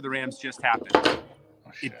offensive play for the Rams just happened.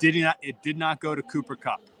 Oh, it did not go to Cooper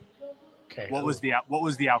Kupp. Okay. What was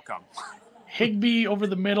the outcome? Higbee over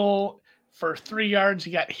the middle for 3 yards.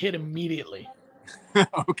 He got hit immediately.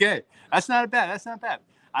 Okay, that's not bad.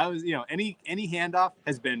 I was, any handoff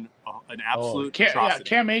has been an absolute atrocity.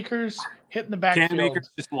 Cam Akers hitting the backfield. Cam Akers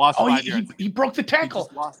just lost 5 yards. He broke the tackle.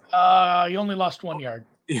 He only lost 1 yard.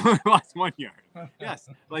 He only lost 1 yard. Yes,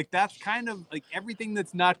 like that's kind of like everything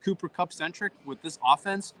that's not Cooper Kupp centric with this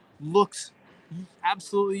offense looks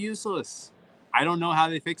absolutely useless. I don't know how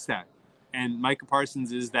they fix that. And Micah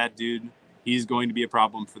Parsons is that dude. He's going to be a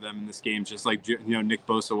problem for them in this game, just like Nick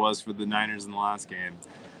Bosa was for the Niners in the last game.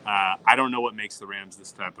 I don't know what makes the Rams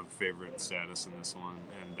this type of favorite status in this one,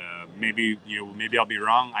 and maybe I'll be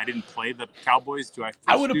wrong. I didn't play the Cowboys.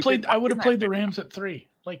 I would have played the Rams at 3.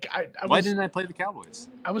 Like why didn't I play the Cowboys?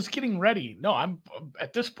 I was getting ready. No, I'm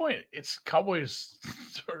at this point. It's Cowboys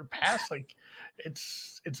sort of pass. Like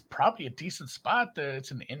it's probably a decent spot.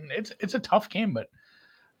 It's a tough game, but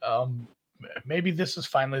maybe this is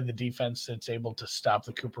finally the defense that's able to stop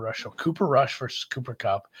the Cooper Rush. So Cooper Rush versus Cooper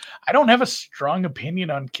Kupp. I don't have a strong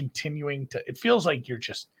opinion on continuing to. It feels like you're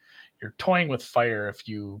toying with fire if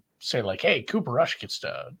you say like, "Hey, Cooper Rush gets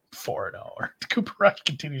to 4-0," or Cooper Rush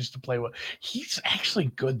continues to play well. He's actually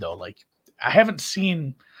good though. Like I haven't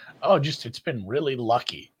seen. It's been really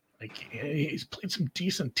lucky. Like he's played some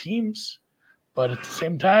decent teams. But at the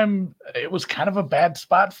same time, it was kind of a bad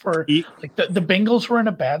spot for like the Bengals were in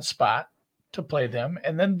a bad spot to play them.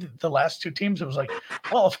 And then the last 2 teams, it was like,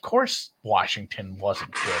 well, of course Washington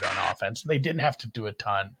wasn't good on offense. They didn't have to do a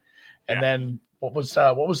ton. And then what was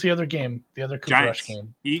the other game? The other Cooper Rush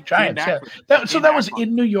game? Giants. Yeah. That was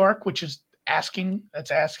in New York, which is asking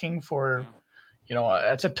for,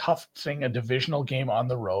 that's a tough thing, a divisional game on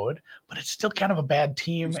the road, but it's still kind of a bad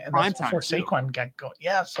team. And that's before Saquon got going.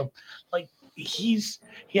 Yeah. So like he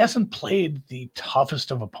hasn't played the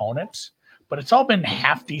toughest of opponents, but it's all been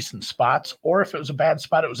half decent spots, or if it was a bad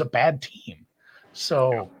spot, it was a bad team.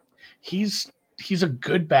 So he's a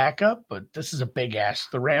good backup, but this is a big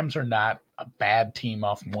ask. The Rams are not a bad team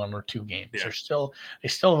off 1 or 2 games. Yeah. They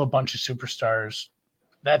still have a bunch of superstars.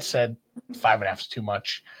 That said, 5.5 is too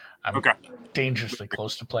much. I'm dangerously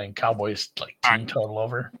close to playing Cowboys like team total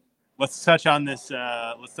over. Let's touch on this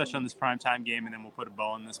primetime game, and then we'll put a bow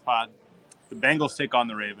on this pod. The Bengals take on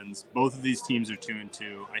the Ravens. Both of these teams are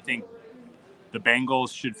 2-2. I think the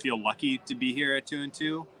Bengals should feel lucky to be here at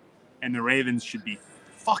 2-2, and the Ravens should be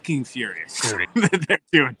fucking furious that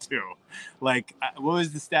they're 2-2. Like, what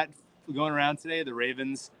was the stat going around today? The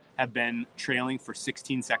Ravens have been trailing for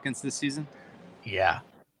 16 seconds this season. Yeah,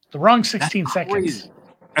 the wrong 16 seconds.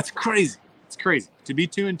 That's crazy. It's crazy to be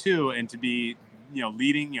 2-2 and to be,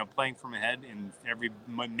 leading, playing from ahead in every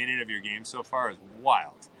minute of your game so far is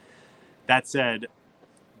wild. That said,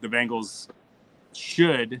 the Bengals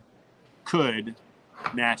could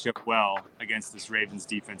match up well against this Ravens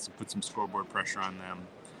defense and put some scoreboard pressure on them.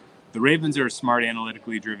 The Ravens are a smart,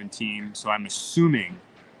 analytically driven team, so I'm assuming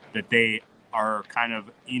that they are kind of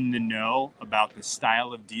in the know about the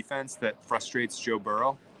style of defense that frustrates Joe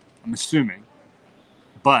Burrow. I'm assuming.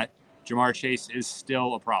 But Jamar Chase is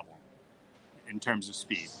still a problem in terms of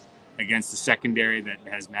speed. against a secondary that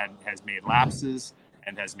has made lapses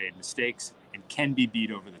and has made mistakes and can be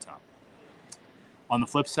beat over the top. On the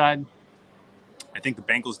flip side, I think the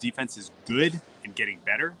Bengals defense is good and getting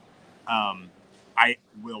better. I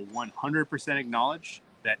will 100% acknowledge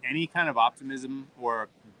that any kind of optimism or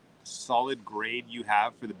solid grade you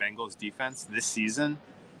have for the Bengals defense this season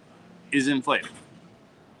is inflated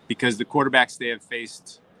because the quarterbacks they have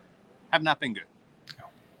faced have not been good.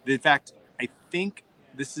 In fact, I think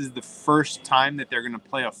this is the first time that they're going to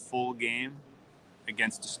play a full game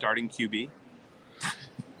against a starting QB.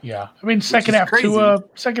 Yeah, I mean, second half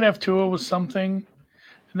Tua was something.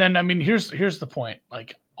 And then, I mean, here's the point.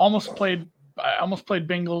 Like, I almost played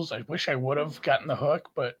Bengals. I wish I would have gotten the hook,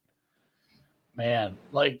 but man,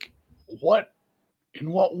 like, in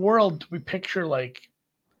what world do we picture, like,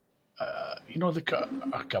 God,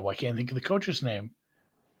 I can't think of the coach's name.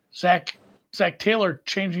 Zach Taylor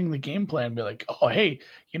changing the game plan, be like, oh, hey,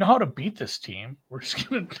 you know how to beat this team? We're just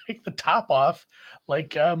going to take the top off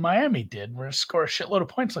like Miami did. We're going to score a shitload of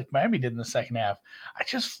points like Miami did in the second half. I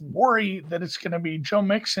just worry that it's going to be Joe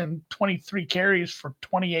Mixon, 23 carries for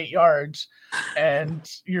 28 yards. And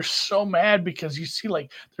you're so mad because you see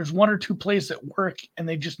like there's one or two plays that work and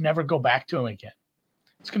they just never go back to him again.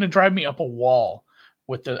 It's going to drive me up a wall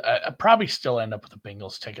with I'll probably still end up with a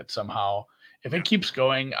Bengals ticket somehow. If it keeps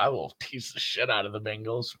going, I will tease the shit out of the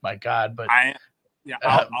Bengals. My God, but I'm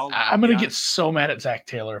going to get so mad at Zach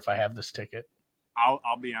Taylor if I have this ticket.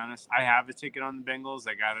 I'll be honest. I have a ticket on the Bengals.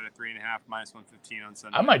 I got it at 3.5 minus 115 on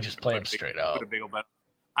Sunday. I might just play him straight up. Put a big old bet.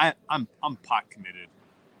 I'm pot committed,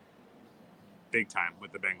 big time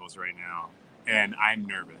with the Bengals right now, and I'm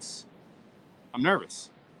nervous.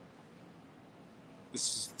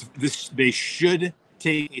 They should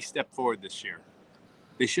take a step forward this year.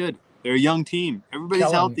 They should. They're a young team.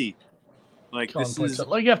 Everybody's healthy. Like this is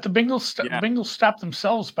like if the Bengals stop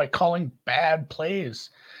themselves by calling bad plays.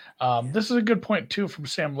 This is a good point too from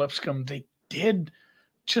Sam Lipscomb. They did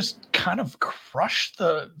just kind of crush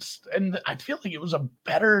and I feel like it was a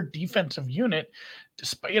better defensive unit,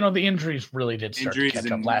 despite the injuries really did start to catch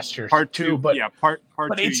up last year part two. But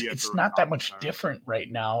it's not that much different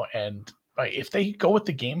right now. And if they go with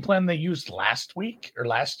the game plan they used last week or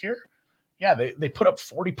last year. Yeah, they put up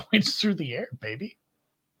 40 points through the air, baby.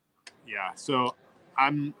 Yeah, so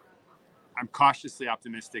I'm cautiously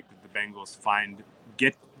optimistic that the Bengals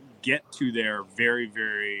get to their very,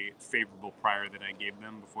 very favorable prior that I gave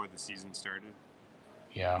them before the season started.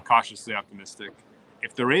 Yeah, I'm cautiously optimistic.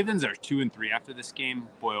 If the Ravens are 2-3 after this game,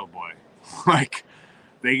 boy oh boy, like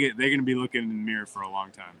they're going to be looking in the mirror for a long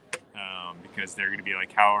time because they're going to be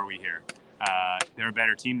like, how are we here? They're a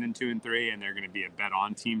better team than 2-3, and they're going to be a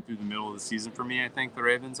bet-on team through the middle of the season for me. I think the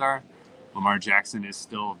Ravens are. Lamar Jackson is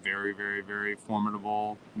still a very, very, very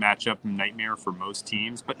formidable matchup and nightmare for most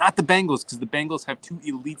teams, but not the Bengals because the Bengals have two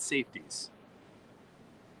elite safeties.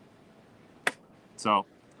 So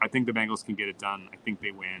I think the Bengals can get it done. I think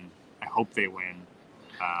they win. I hope they win.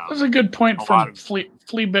 That's a good point from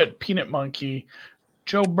Fleabit Peanut Monkey.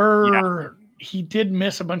 Joe Burr, he did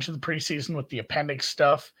miss a bunch of the preseason with the appendix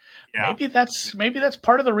stuff. Yeah. Maybe that's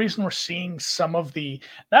part of the reason we're seeing some of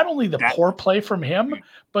not only the poor play from him,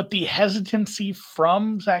 but the hesitancy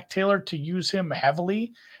from Zach Taylor to use him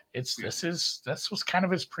heavily. This was kind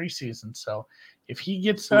of his preseason. So if he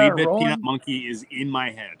gets rolling, Peanut Monkey is in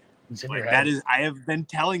my head. Like, that is, I have been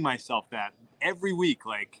telling myself that every week.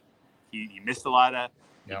 Like he missed a lot of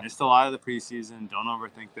the preseason. Don't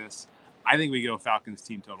overthink this. I think we go Falcons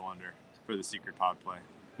team total under for the secret pod play.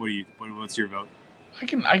 What's your vote? I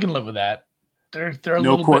can live with that. They're a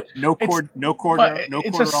little bit no quarter.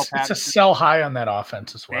 It's a sell high on that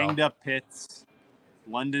offense as well. Banged up Pitts,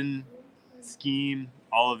 London scheme,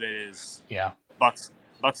 all of it is Bucks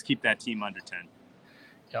keep that team under 10.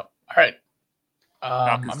 Yep. All right.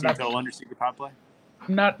 Falcons team total under secret pod play.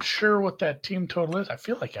 I'm not sure what that team total is. I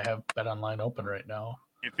feel like I have BetOnline open right now.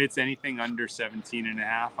 If it's anything under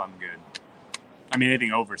 17.5, I'm good. I mean,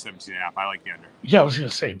 anything over 17.5, I like the under. Yeah, I was going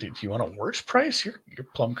to say, do you want a worse price? You're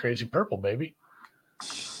plum crazy purple, baby.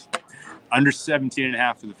 Under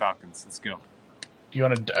 17.5 for the Falcons. Let's go. Are you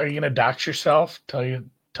going to dox yourself?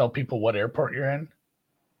 Tell people what airport you're in?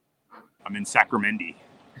 I'm in Sacramento.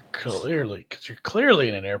 Clearly, because you're clearly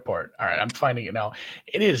in an airport. All right, I'm finding it now.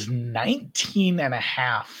 It is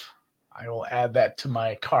 19.5. I will add that to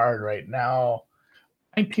my card right now.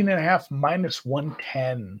 19.5 minus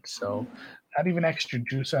 110. So not even extra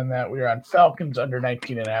juice on that. We are on Falcons under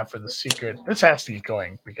 19.5 for the secret. This has to get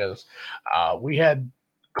going because we had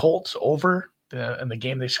Colts over in the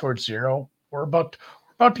game. They scored 0. We're about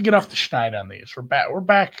to get off the schneid on these. We're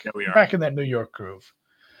back in that New York groove.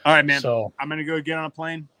 All right, man. So I'm gonna go get on a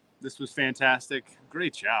plane. This was fantastic.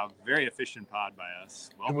 Great job. Very efficient pod by us.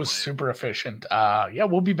 Well it was played. super efficient. Yeah,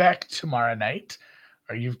 we'll be back tomorrow night.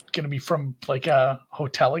 Are you going to be from like a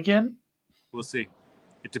hotel again? We'll see.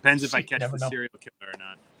 It depends if I catch Never the know. serial killer or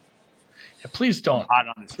not. Yeah, please don't. Hot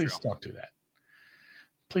on this Please trail. don't do that.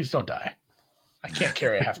 Please don't die. I can't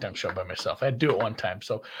carry a halftime show by myself. I had to do it one time.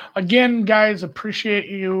 So again, guys, appreciate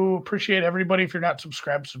you. Appreciate everybody. If you're not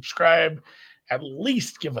subscribed, subscribe. At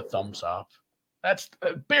least give a thumbs up. That's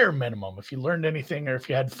a bare minimum. If you learned anything or if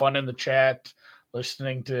you had fun in the chat,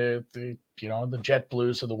 listening to the Jet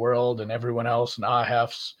Blues of the world and everyone else and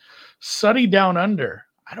Ahef's Suddy Down Under.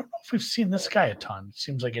 I don't know if we've seen this guy a ton. It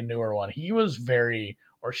seems like a newer one. He was very,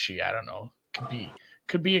 or she, I don't know.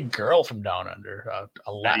 Could be a girl from Down Under.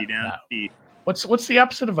 A lot. What's the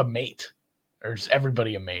opposite of a mate? Or is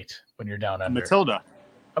everybody a mate when you're down under? Matilda.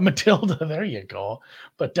 A Matilda. There you go.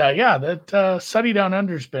 But yeah, that Suddy Down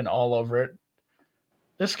Under's been all over it.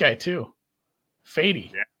 This guy too,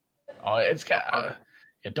 Fady. Yeah. Oh, it's got.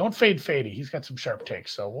 Yeah, don't fade Fady. He's got some sharp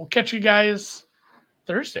takes. So we'll catch you guys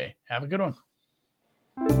Thursday. Have a good one.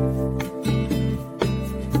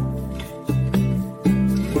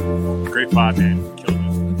 Great pod, man. Killed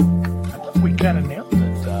it. I thought we kind of nailed it.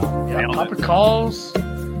 Yeah, Papa Calls,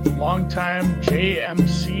 long time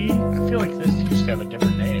JMC. I feel like this used to have a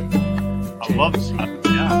different name. I love it.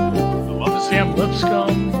 Yeah, I love it. Sam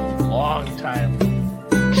Lipscomb, long time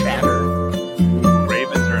chatter.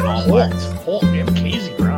 Ravens are in all Holt, blacks. Holt,